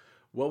itself,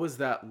 what was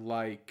that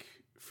like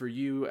for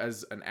you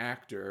as an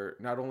actor,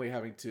 not only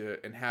having to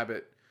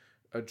inhabit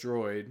a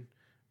droid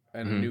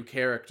and a new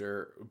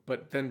character,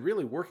 but then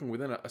really working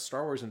within a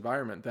Star Wars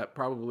environment that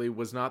probably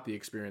was not the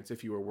experience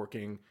if you were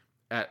working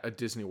at a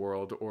Disney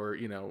World or,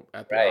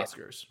 at the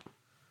Oscars.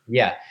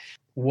 Yeah.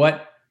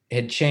 What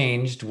had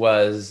changed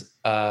was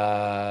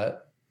the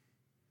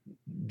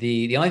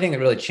only thing that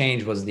really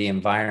changed was the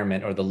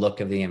environment or the look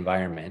of the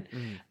environment.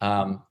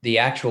 The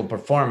actual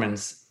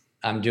performance,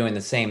 I'm doing the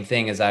same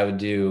thing as I would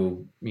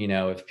do,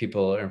 if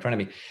people are in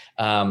front of me.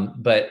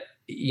 But,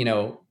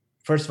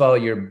 first of all,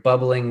 you're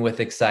bubbling with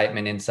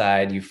excitement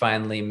inside. You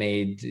finally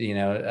made,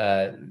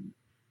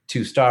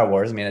 to Star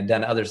Wars. I mean, I'd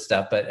done other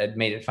stuff, but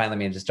it finally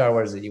made it to Star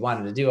Wars that you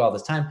wanted to do all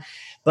this time.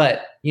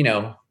 But,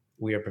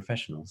 we are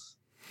professionals.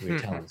 We are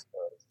telling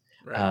stories.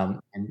 Right.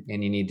 And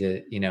you need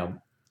to,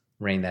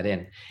 rein that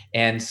in.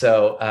 And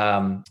so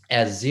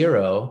as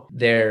Zero,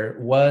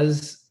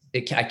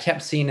 I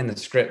kept seeing in the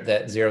script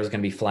that Zero was going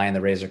to be flying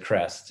the Razor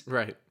Crest.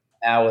 Right.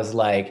 I was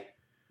like,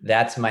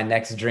 that's my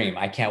next dream.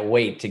 I can't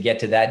wait to get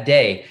to that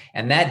day.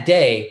 And that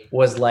day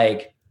was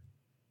like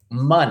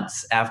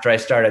months after I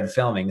started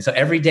filming. So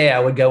every day I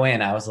would go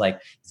in, I was like,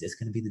 is this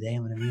going to be the day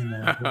I'm going to be in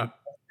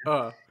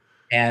the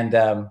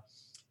And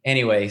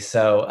anyway,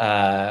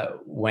 so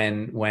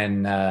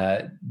when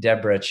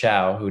Deborah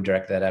Chow, who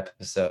directed that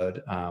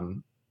episode,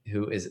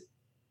 who is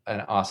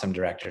an awesome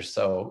director,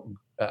 so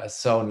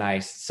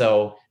nice,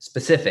 so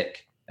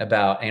specific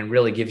about, and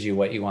really gives you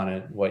what you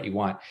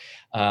want.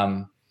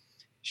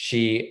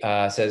 She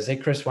says, "Hey,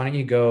 Chris, why don't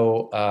you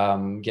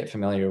go get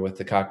familiar with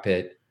the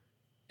cockpit,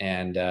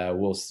 and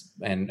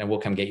we'll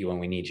come get you when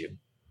we need you."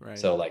 Right.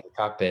 So like the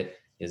cockpit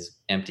is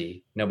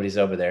empty, nobody's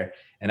over there,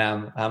 and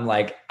I'm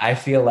like, I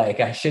feel like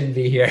I shouldn't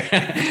be here.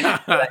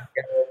 I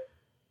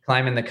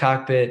climb in the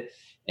cockpit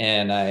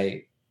and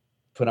I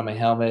put on my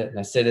helmet and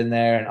I sit in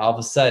there, and all of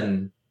a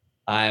sudden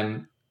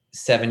I'm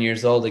 7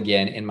 years old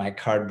again in my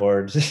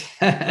cardboard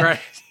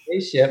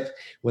spaceship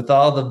with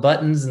all the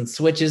buttons and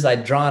switches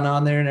I'd drawn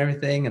on there and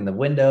everything, and the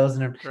windows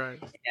and everything. Right.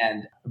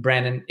 And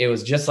Brandon, it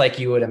was just like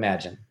you would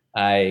imagine.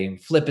 I'm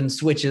flipping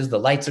switches, the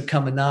lights are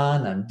coming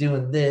on, I'm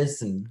doing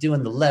this and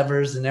doing the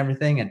levers and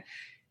everything.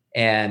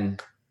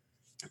 And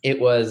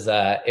it was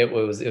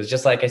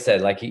just like I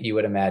said, like you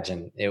would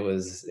imagine. It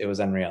was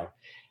unreal.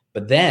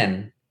 But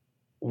then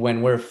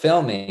when we're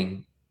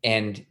filming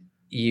and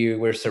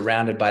we're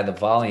surrounded by the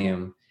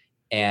volume,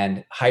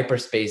 and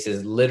hyperspace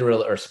is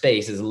literal, or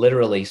space is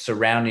literally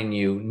surrounding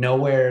you.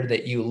 Nowhere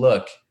that you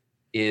look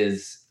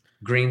is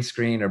green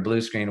screen or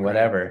blue screen,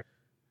 whatever.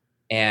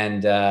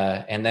 And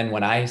then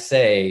when I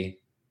say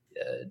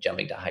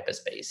jumping to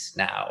hyperspace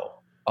now,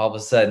 all of a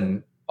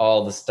sudden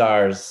all the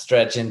stars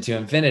stretch into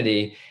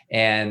infinity,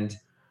 and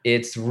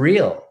it's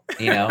real,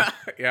 Yeah.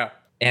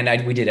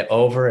 And we did it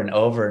over and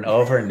over and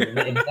over, and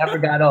it never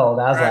got old.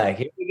 I was like,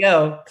 here we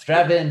go,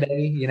 strap in,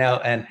 baby,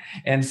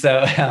 and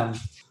so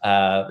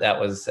that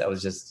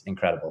was just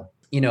incredible.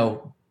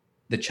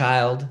 The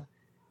child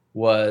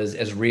was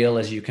as real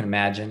as you can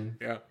imagine.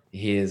 Yeah.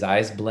 His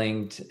eyes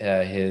blinked,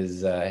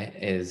 his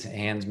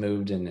hands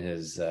moved, and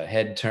his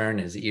head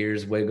turned, his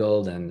ears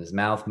wiggled, and his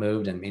mouth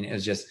moved. I mean, it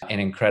was just an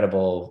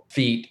incredible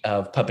feat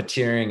of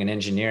puppeteering and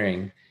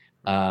engineering.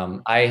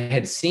 I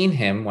had seen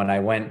him when I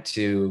went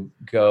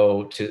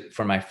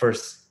for my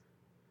first,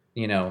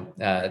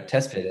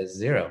 test fit as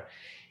Zero.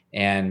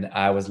 And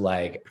I was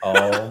like,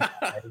 oh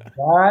my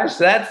gosh,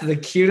 that's the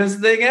cutest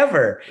thing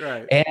ever.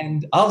 Right.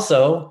 And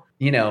also,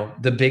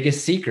 the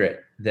biggest secret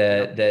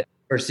that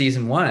for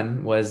season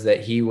 1 was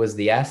that he was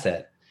the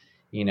asset,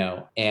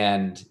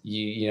 and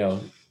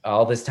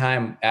all this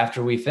time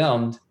after we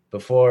filmed,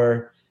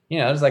 before,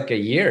 it was like a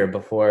year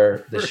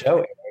before the show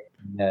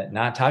aired,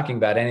 not talking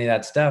about any of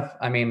that stuff.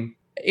 I mean,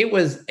 it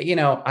was,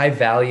 I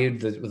valued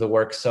the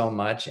work so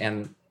much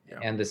and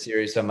the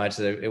series so much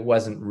that it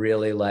wasn't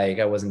really like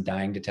I wasn't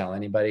dying to tell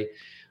anybody.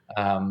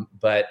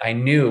 But I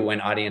knew when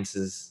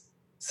audiences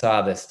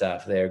saw this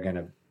stuff, they're going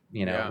to,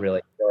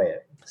 really enjoy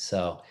it.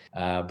 So,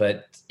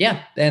 but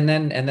yeah. And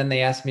then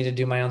they asked me to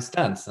do my own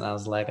stunts, and I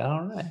was like,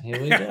 all right,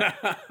 here we go.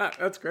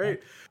 That's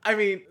great. I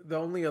mean, the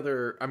only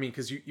other,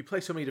 cause you play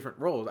so many different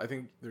roles. I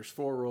think there's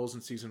 4 roles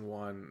in season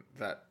 1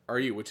 that are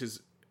you, which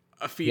is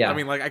a feat. Yeah. I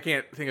mean, like I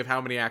can't think of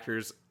how many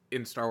actors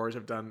in Star Wars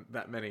have done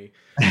that many.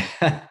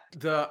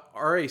 The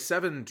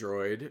RA-7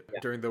 droid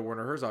during the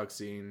Werner Herzog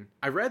scene,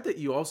 I read that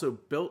you also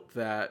built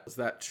that. Is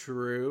that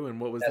true? And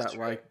what was that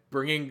true. Like,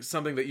 bringing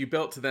something that you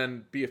built to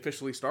then be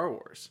officially Star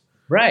Wars?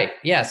 Right.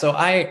 Yeah. So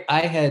I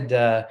had,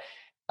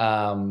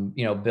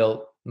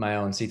 built my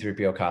own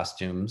C-3PO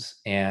costumes,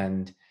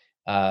 and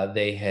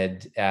they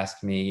had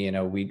asked me,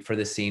 for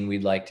this scene,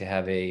 we'd like to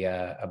have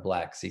a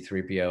black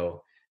C-3PO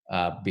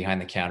behind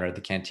the counter at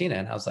the cantina.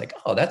 And I was like,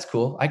 oh, that's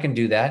cool. I can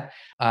do that.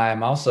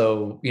 I'm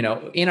also,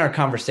 in our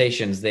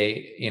conversations,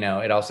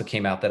 it also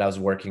came out that I was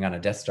working on a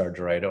Death Star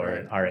droid or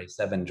an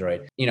RA-7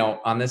 droid.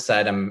 On this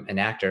side, I'm an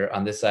actor.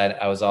 On this side,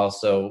 I was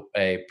also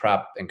a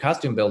prop and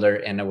costume builder.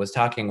 And I was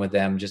talking with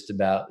them just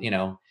about,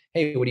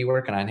 hey, what are you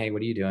working on? Hey,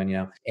 what are you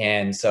doing?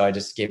 And so I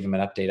just gave them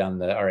an update on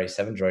the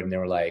RA-7 droid, and they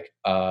were like,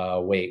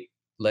 wait,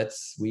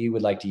 we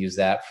would like to use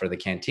that for the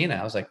cantina.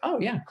 I was like,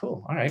 oh yeah,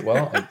 cool. All right.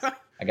 Well,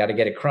 I got to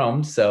get it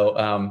chromed. So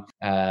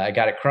I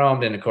got it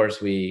chromed. And of course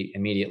we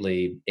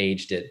immediately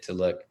aged it to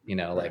look,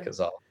 like it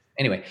was all,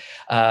 anyway.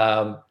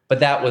 But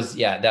that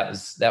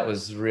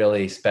was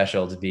really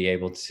special to be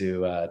able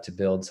to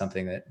build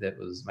something that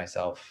was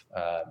myself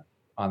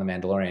on The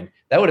Mandalorian.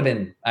 That would have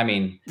been,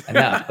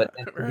 enough, but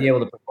to be able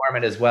to perform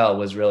it as well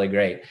was really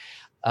great.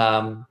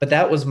 But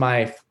that was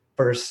my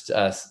first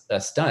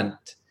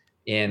stunt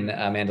in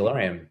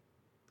Mandalorian.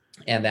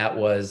 And that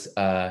was,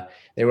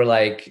 they were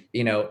like,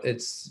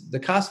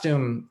 the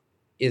costume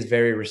is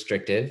very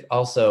restrictive.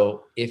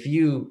 Also, if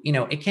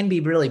it can be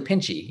really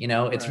pinchy,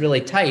 it's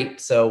really tight.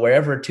 So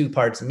wherever two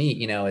parts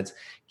meet, it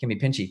can be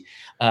pinchy.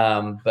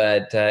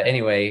 But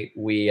anyway,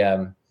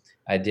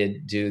 I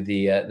did do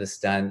the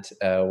stunt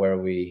where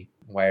we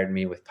wired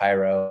me with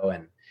pyro,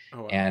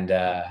 and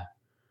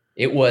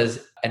it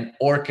was an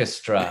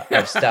orchestra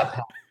of stuff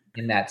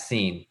in that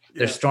scene.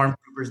 There's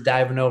stormtroopers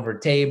diving over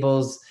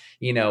tables.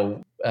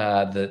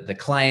 The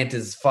client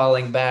is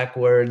falling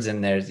backwards,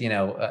 and there's,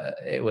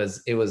 it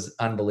was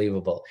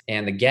unbelievable.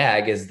 And the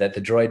gag is that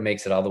the droid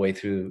makes it all the way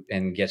through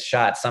and gets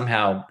shot.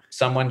 Somehow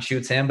someone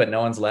shoots him, but no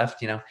one's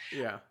left,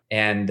 Yeah.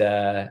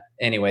 And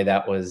anyway,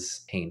 that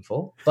was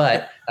painful,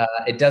 but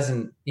it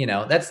doesn't,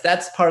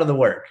 that's part of the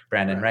work,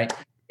 Brandon, right?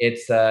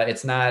 It's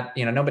not,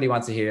 nobody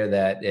wants to hear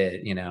that,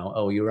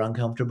 oh, you were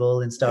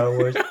uncomfortable in Star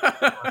Wars.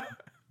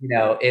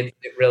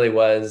 It really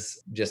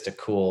was just a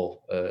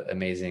cool,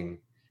 amazing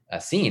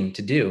scene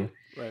to do.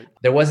 Right.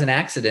 There was an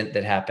accident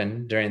that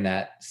happened during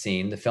that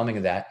scene, the filming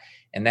of that,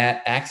 and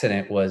that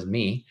accident was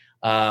me.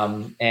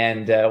 And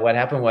what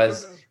happened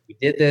was we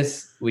did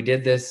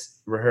this,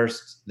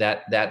 rehearsed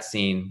that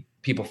scene,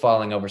 people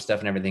falling over stuff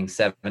and everything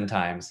 7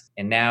 times,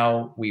 and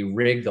now we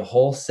rigged the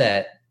whole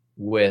set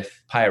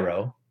with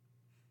pyro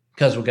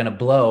because we're going to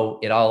blow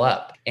it all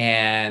up.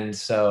 And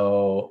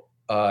so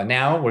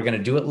now we're going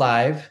to do it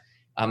live.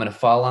 I'm going to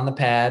fall on the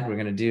pad. We're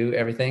going to do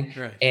everything.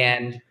 Right.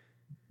 And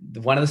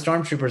one of the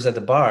stormtroopers at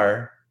the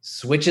bar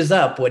switches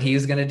up what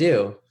he's going to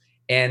do.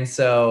 And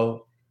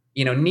so,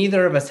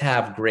 neither of us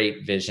have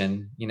great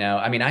vision.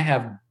 I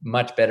have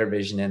much better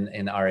vision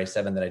in the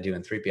RA-7 than I do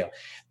in 3PO.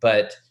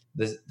 But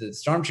the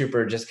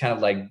stormtrooper just kind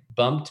of like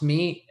bumped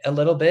me a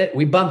little bit.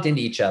 We bumped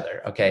into each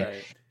other. Okay.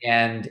 Right.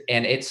 And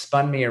it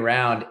spun me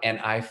around, and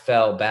I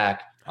fell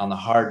back on the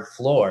hard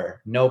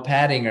floor, no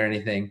padding or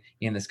anything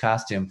in this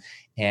costume.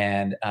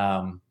 And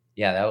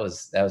that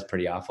was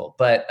pretty awful.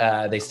 But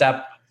they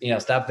stopped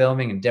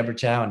filming, and Deborah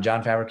Chow and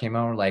Jon Favreau came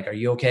over like, are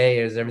you okay?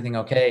 Is everything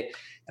okay?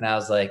 And I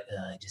was like,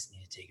 I just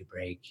need to take a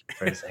break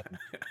for a second.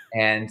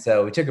 And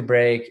so we took a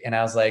break, and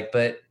I was like,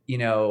 but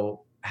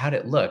how'd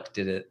it look?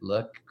 Did it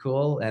look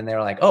cool? And they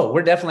were like, oh,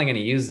 we're definitely going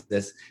to use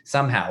this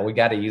somehow. We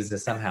got to use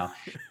this somehow.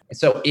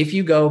 So if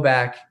you go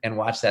back and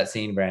watch that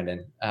scene,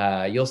 Brandon,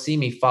 you'll see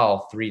me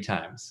fall 3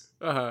 times.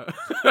 Uh-huh.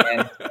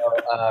 And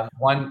so,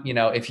 one,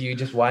 if you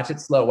just watch it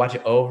slow, watch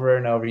it over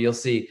and over, you'll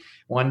see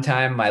one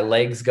time my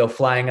legs go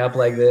flying up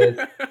like this.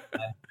 And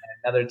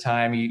another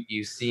time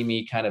you see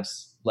me kind of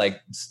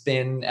like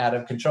spin out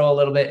of control a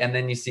little bit, and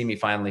then you see me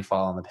finally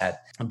fall on the pad.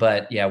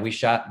 But yeah, we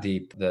shot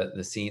the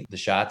scene, the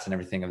shots and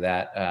everything of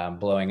that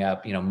blowing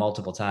up,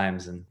 multiple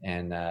times,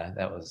 and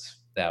that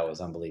was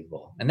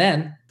unbelievable. And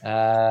then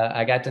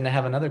I got to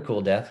have another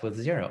cool death with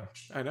Zero.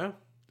 I know,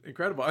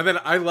 incredible. And then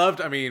I loved.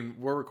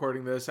 We're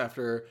recording this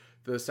after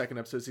the second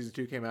episode of season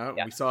 2 came out.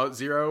 Yeah. We saw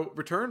Zero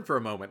return for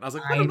a moment. I was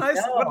like, what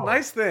a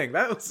nice thing.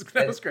 That was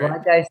great.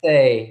 Like I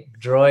say,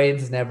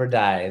 droids never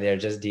die. They're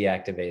just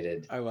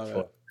deactivated. I love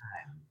it.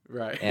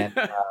 Right. And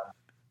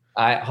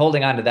I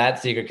holding on to that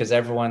secret because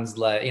everyone's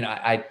like,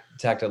 I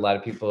talk to a lot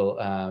of people,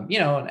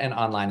 and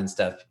online and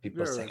stuff.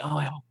 People say, "Oh,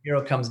 I hope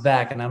Hero comes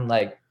back," and I'm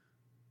like,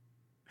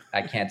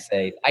 I can't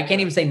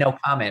even say no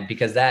comment,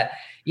 because that,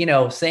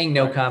 saying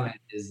no comment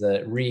is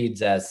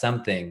reads as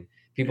something.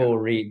 People will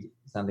read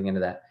something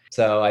into that.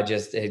 So I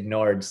just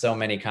ignored so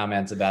many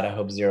comments about I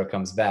hope Zero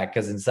comes back,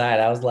 because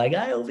inside I was like,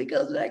 I hope he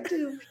comes back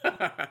too.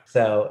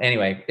 So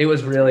anyway, it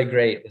was really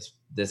great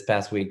this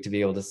past week to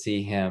be able to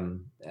see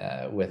him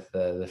with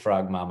the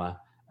frog mama.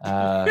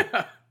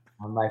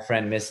 My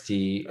friend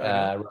Misty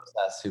Uh-huh.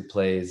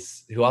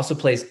 Rosas, who also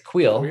plays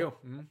Quill, Quill.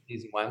 Mm-hmm.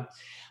 season one.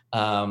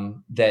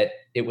 That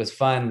it was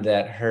fun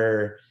that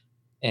her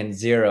and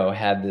Zero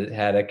had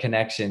a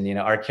connection. You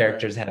know, our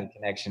characters Right. had a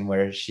connection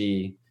where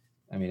she.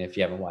 I mean, if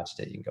you haven't watched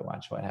it, you can go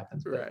watch what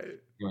happens. But Right.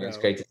 anyway, it's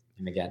No. great to see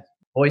him again.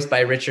 Voiced by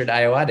Richard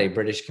Ayoade,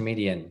 British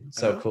comedian.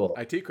 So Uh-huh. cool.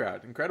 IT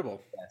Crowd.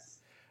 Incredible. Yes.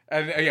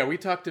 And yeah, we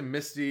talked to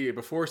Misty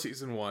before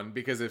season 1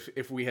 because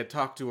if we had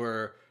talked to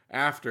her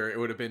after, it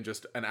would have been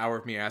just an hour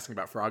of me asking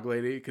about Frog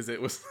Lady because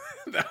it was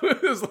that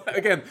was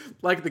again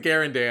like the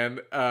Garandan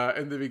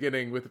in the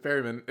beginning with the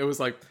ferryman. It was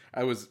like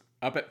I was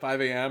up at 5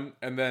 a.m.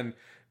 and then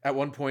at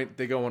one point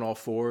they go on all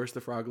fours.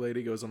 The Frog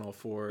Lady goes on all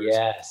fours.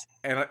 Yes.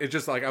 And it's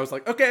just like I was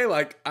like, okay,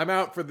 like I'm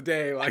out for the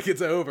day. Like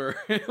it's over.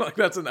 Like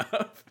that's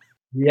enough.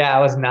 Yeah,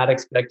 I was not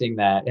expecting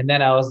that. And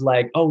then I was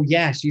like, oh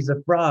yeah, she's a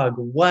frog.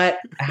 What?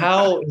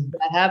 How is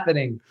that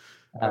happening?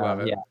 I love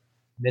it. Yeah.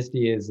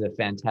 Misty is a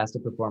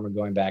fantastic performer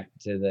going back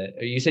to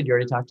you said you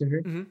already talked to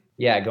her? Mm-hmm.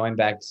 Yeah, going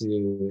back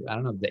to, I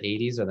don't know, the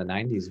 80s or the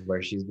 90s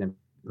where she's been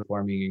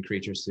performing in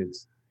creature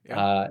suits.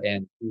 Yeah.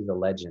 And she's a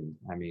legend.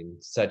 I mean,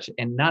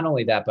 and not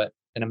only that, but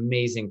an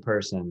amazing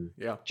person.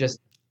 Yeah. Just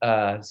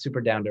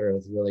super down to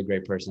earth, really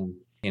great person.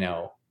 You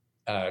know,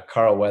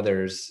 Carl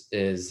Weathers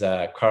is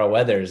Carl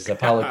Weathers,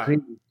 Apollo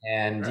Creed,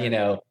 and Right. you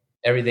know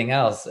everything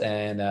else.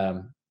 And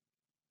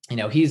you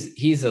know his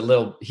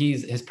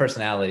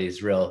personality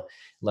is real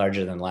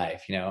larger than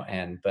life. You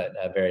know, but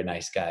a very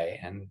nice guy,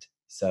 and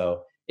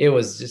so it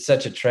was just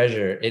such a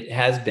treasure. It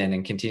has been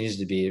and continues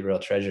to be a real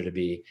treasure to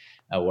be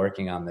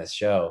working on this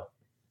show.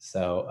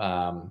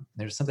 So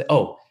there's something.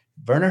 Oh,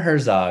 Werner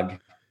Herzog,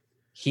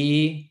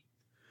 he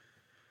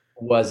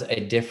was a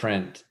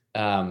different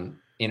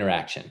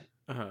interaction.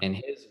 Uh-huh. And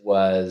his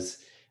was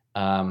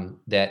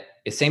that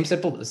same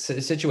simple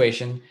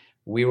situation.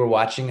 We were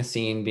watching a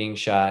scene being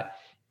shot,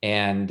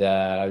 and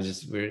I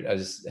just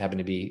happened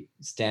to be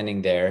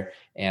standing there,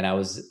 and I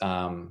was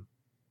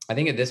I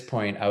think at this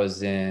point I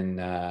was in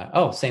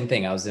same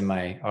thing. I was in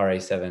my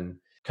RA7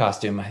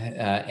 costume,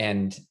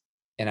 and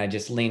I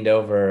just leaned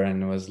over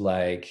and was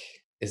like,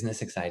 "Isn't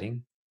this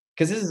exciting?"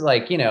 Because this is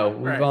like, you know,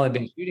 we've Right. only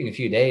been shooting a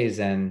few days,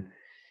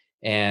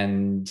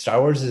 and Star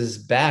Wars is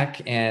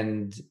back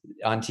and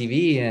on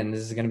TV, and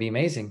this is going to be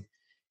amazing.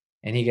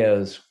 And he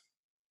goes,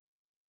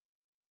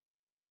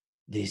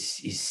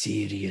 "This is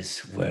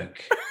serious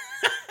work.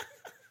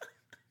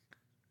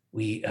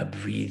 We are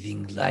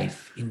breathing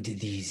life into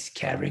these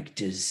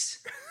characters."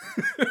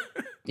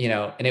 You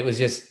know, and it was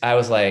just, I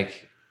was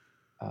like,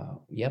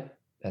 yep,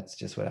 that's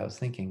just what I was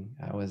thinking.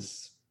 I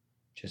was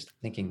just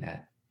thinking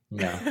that,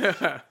 you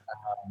know.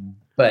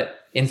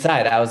 But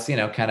inside I was, you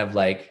know, kind of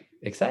like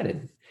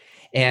excited.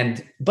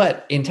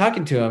 But in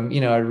talking to him,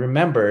 you know, I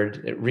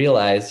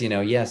realized, you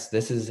know, yes,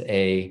 this is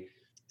a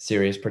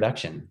serious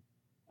production.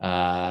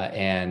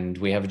 And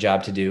we have a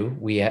job to do.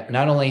 We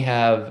not only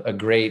have a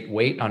great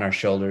weight on our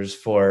shoulders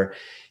for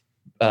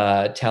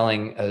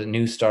telling a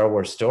new Star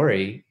Wars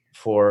story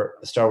for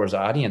Star Wars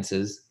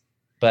audiences,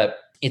 but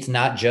it's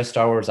not just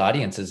Star Wars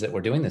audiences that we're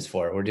doing this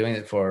for. We're doing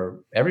it for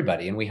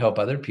everybody. And we hope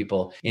other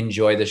people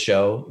enjoy the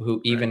show who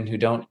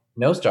don't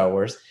know Star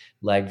Wars,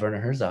 like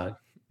Werner Herzog,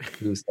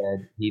 who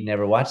said he'd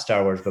never watched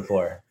Star Wars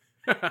before.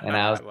 And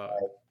I was like,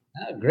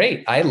 oh,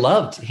 great. I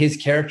loved his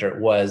character.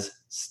 Was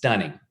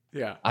stunning.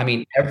 Yeah. I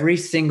mean, every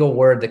single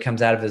word that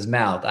comes out of his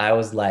mouth, I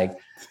was like,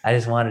 I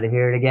just wanted to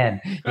hear it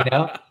again. You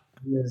know,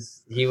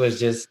 he was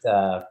just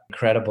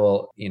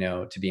incredible, you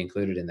know, to be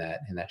included in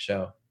that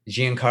show.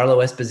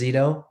 Giancarlo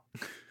Esposito,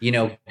 you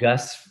know,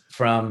 Gus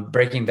from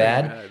Breaking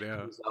Bad,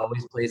 yeah. He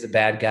always plays a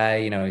bad guy.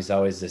 You know, he's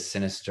always this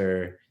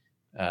sinister,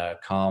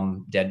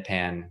 calm,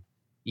 deadpan,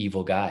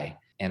 evil guy.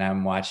 And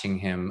I'm watching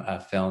him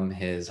film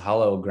his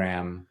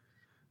hologram,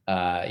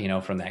 you know,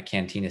 from that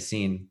cantina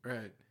scene,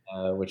 right.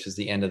 Which is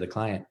the end of The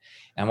Client.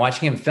 And I'm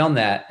watching him film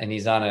that, and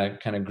he's on a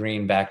kind of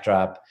green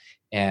backdrop,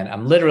 and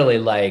I'm literally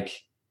like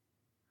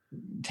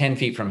 10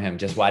 feet from him,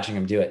 just watching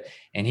him do it.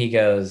 And he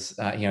goes,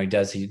 you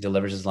know, he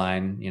delivers his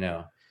line, you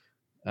know,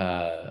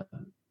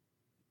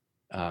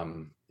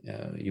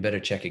 you better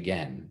check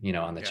again, you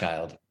know, on the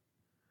child.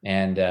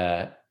 And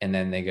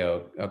then they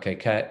go, okay,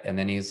 cut. And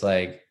then he's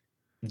like,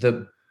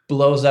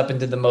 blows up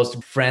into the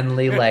most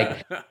friendly,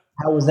 like,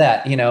 how was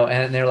that? You know,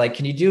 and they're like,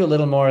 can you do a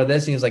little more of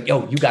this? And he's like,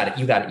 yo, you got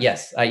it.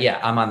 Yes. Yeah,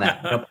 I'm on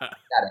that. Nope, got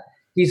it.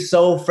 He's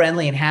so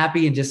friendly and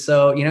happy, and just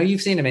so, you know,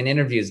 you've seen him in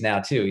interviews now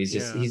too. He's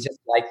just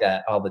like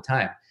that all the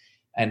time,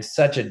 and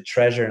such a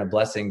treasure and a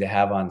blessing to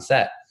have on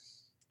set.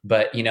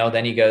 But, you know,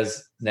 then he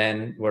goes,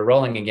 then we're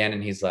rolling again,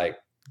 and he's like,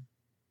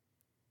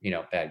 you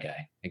know, bad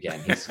guy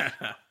again. He's,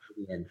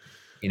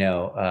 you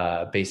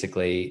know,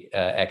 basically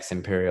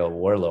ex-Imperial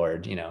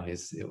warlord. You know,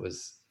 it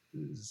was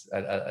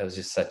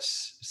just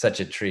such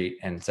a treat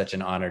and such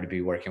an honor to be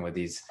working with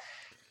these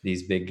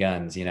big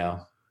guns, you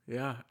know.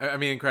 Yeah, I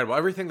mean, incredible.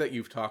 Everything that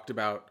you've talked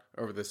about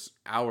over this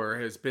hour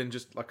has been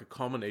just like a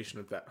culmination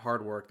of that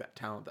hard work, that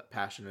talent, that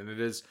passion, and it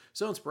is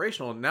so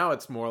inspirational. And now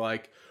it's more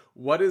like,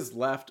 what is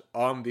left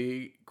on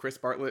the Chris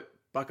Bartlett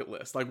bucket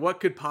list? Like,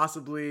 what could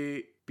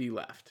possibly be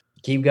left?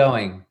 Keep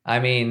going. I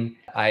mean,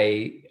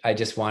 I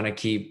just want to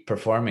keep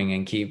performing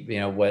and keep,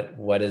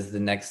 what is the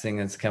next thing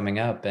that's coming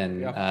up.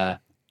 And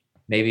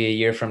maybe a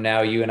year from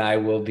now, you and I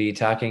will be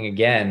talking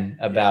again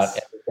about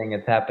everything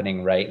that's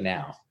happening right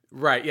now.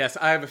 Right. Yes.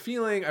 I have a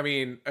feeling, I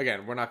mean,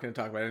 again, we're not going to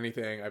talk about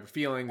anything. I have a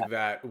feeling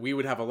that we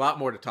would have a lot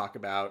more to talk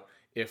about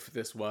if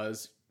this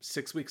was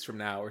 6 weeks from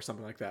now or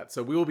something like that.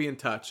 So we will be in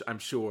touch, I'm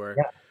sure.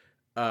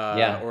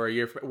 Or a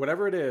year,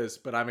 whatever it is,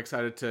 but I'm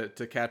excited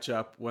to catch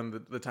up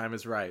when the time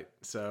is right.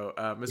 So,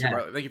 Mr.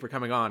 Bartlett, thank you for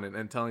coming on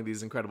and telling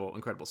these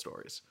incredible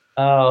stories.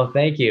 Oh,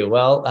 thank you.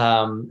 Well,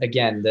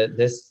 again,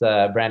 this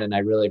Brandon, I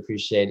really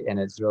appreciate, and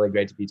it's really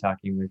great to be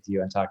talking with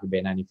you on Talking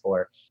Bay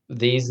 94.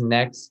 These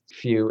next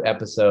few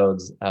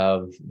episodes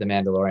of The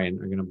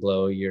Mandalorian are going to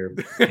blow your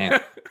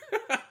hand.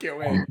 Can't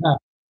wait.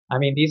 I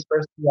mean, these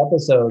first few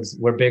episodes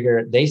were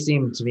bigger. They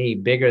seem to me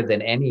bigger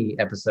than any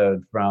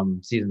episode from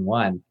season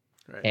 1.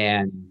 Right.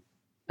 And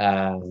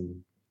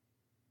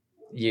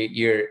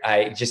you're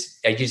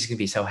just gonna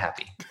be so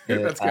happy.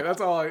 That's good.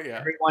 That's all.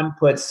 Everyone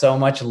puts so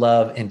much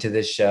love into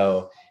this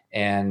show,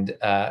 and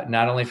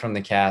not only from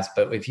the cast,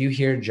 but if you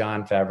hear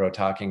Jon Favreau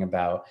talking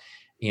about,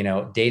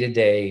 day to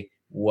day,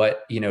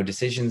 what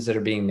decisions that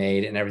are being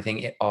made and everything,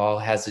 it all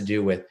has to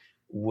do with.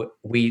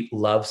 We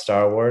love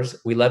Star Wars.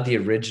 We love the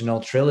original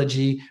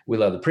trilogy. We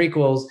love the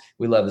prequels.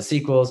 We love the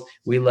sequels.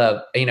 We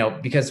love,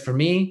 because for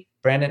me,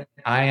 Brandon,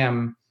 I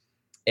am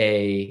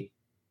a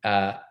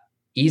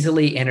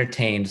easily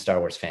entertained Star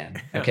Wars fan.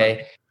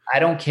 Okay. I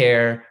don't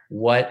care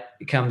what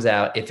comes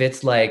out. If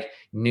it's like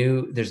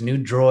there's new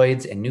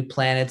droids and new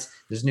planets,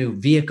 there's new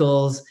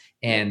vehicles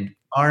and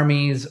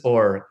armies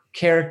or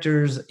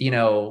characters,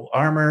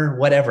 armor,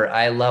 whatever.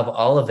 I love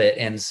all of it.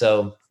 And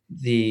so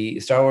the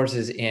Star Wars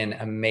is in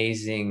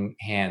amazing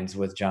hands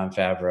with Jon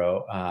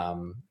Favreau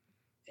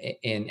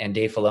and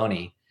Dave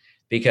Filoni,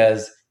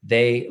 because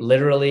they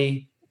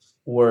literally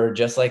were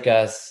just like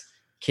us,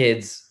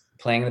 kids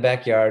playing in the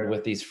backyard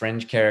with these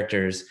fringe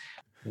characters.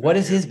 What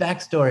is his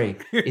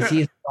backstory? Is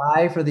he a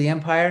spy for the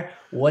Empire?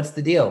 What's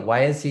the deal?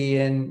 Why is he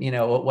in,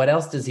 what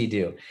else does he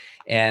do?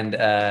 And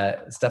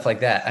stuff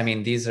like that. I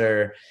mean, these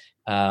are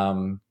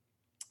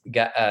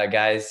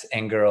guys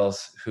and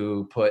girls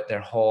who put their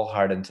whole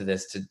heart into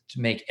this to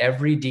make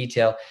every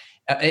detail.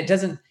 It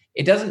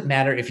doesn't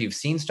matter if you've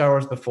seen Star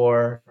Wars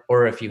before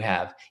or if you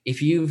have.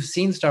 If you've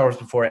seen Star Wars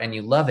before and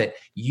you love it,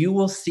 you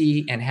will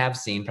see and have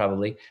seen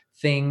probably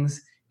things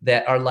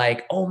that are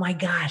like, oh my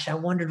gosh, I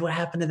wondered what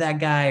happened to that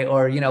guy.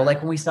 Or, like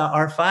when we saw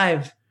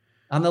R5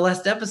 on the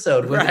last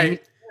episode with Amy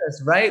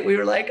Harris, right? We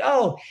were like,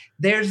 oh,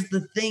 there's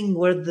the thing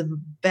where the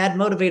bad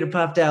motivator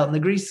popped out and the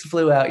grease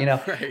flew out,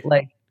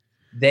 like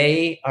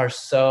they are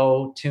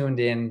so tuned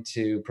in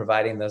to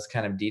providing those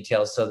kind of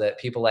details so that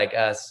people like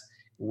us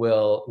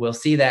will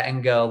see that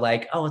and go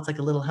like, oh, it's like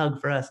a little hug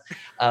for us.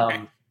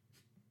 And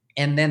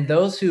then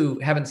those who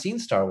haven't seen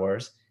Star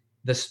Wars,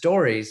 the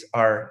stories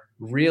are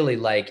really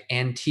like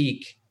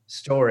antique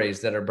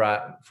stories that are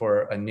brought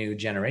for a new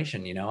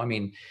generation. I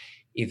mean,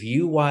 if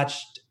you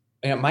watched,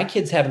 my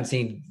kids haven't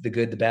seen The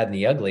Good, the Bad, and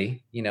the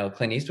Ugly,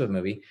 Clint Eastwood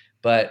movie,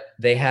 but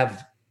they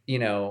have,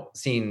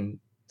 seen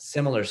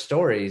similar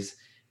stories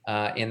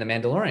in The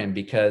Mandalorian,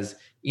 because,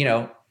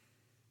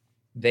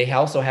 they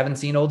also haven't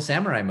seen old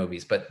samurai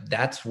movies, but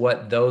that's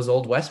what those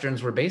old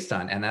Westerns were based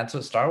on. And that's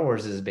what Star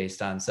Wars is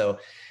based on. So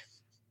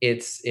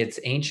it's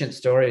ancient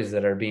stories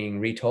that are being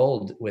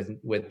retold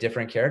with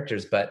different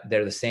characters, but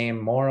they're the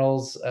same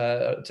morals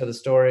to the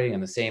story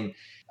and the same,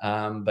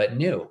 but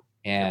new.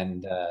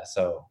 And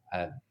so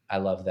I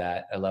love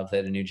that. I love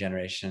that a new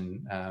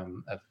generation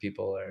of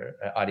people or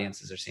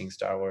audiences are seeing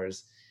Star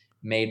Wars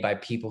made by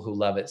people who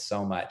love it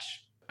so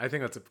much. I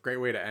think that's a great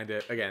way to end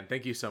it. Again,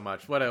 thank you so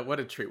much. What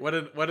a treat. What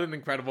an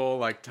incredible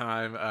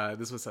time.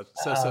 This was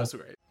so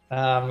great.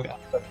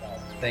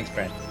 Thanks,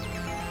 Brent.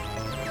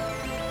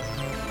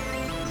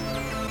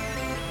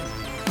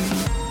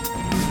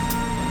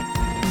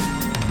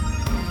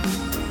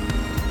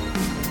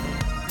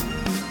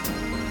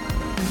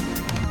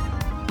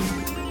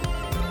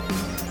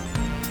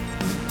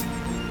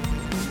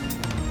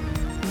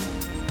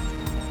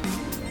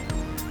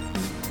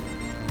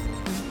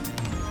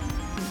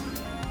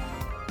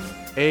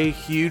 A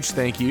huge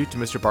thank you to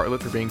Mr.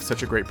 Bartlett for being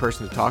such a great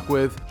person to talk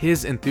with.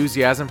 His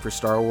enthusiasm for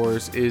Star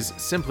Wars is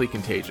simply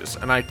contagious,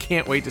 and I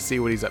can't wait to see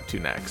what he's up to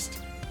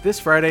next. This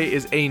Friday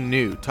is a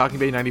new Talking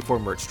Bay 94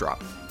 merch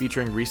drop,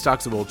 featuring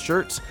restocks of old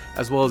shirts,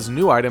 as well as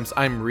new items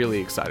I'm really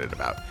excited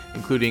about,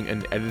 including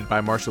an edited by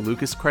Marshall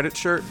Lucas credit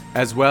shirt,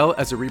 as well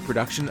as a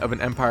reproduction of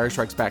an Empire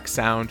Strikes Back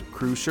sound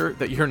crew shirt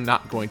that you're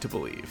not going to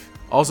believe.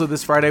 Also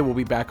this Friday, we'll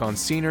be back on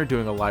Scener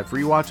doing a live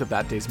rewatch of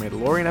that day's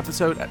Mandalorian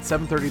episode at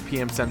 7:30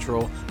 p.m.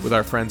 Central with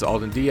our friends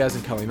Alden Diaz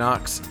and Kelly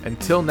Knox.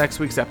 Until next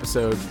week's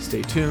episode,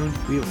 stay tuned,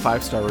 leave a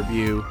 5-star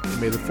review, and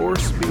may the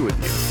Force be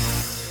with you.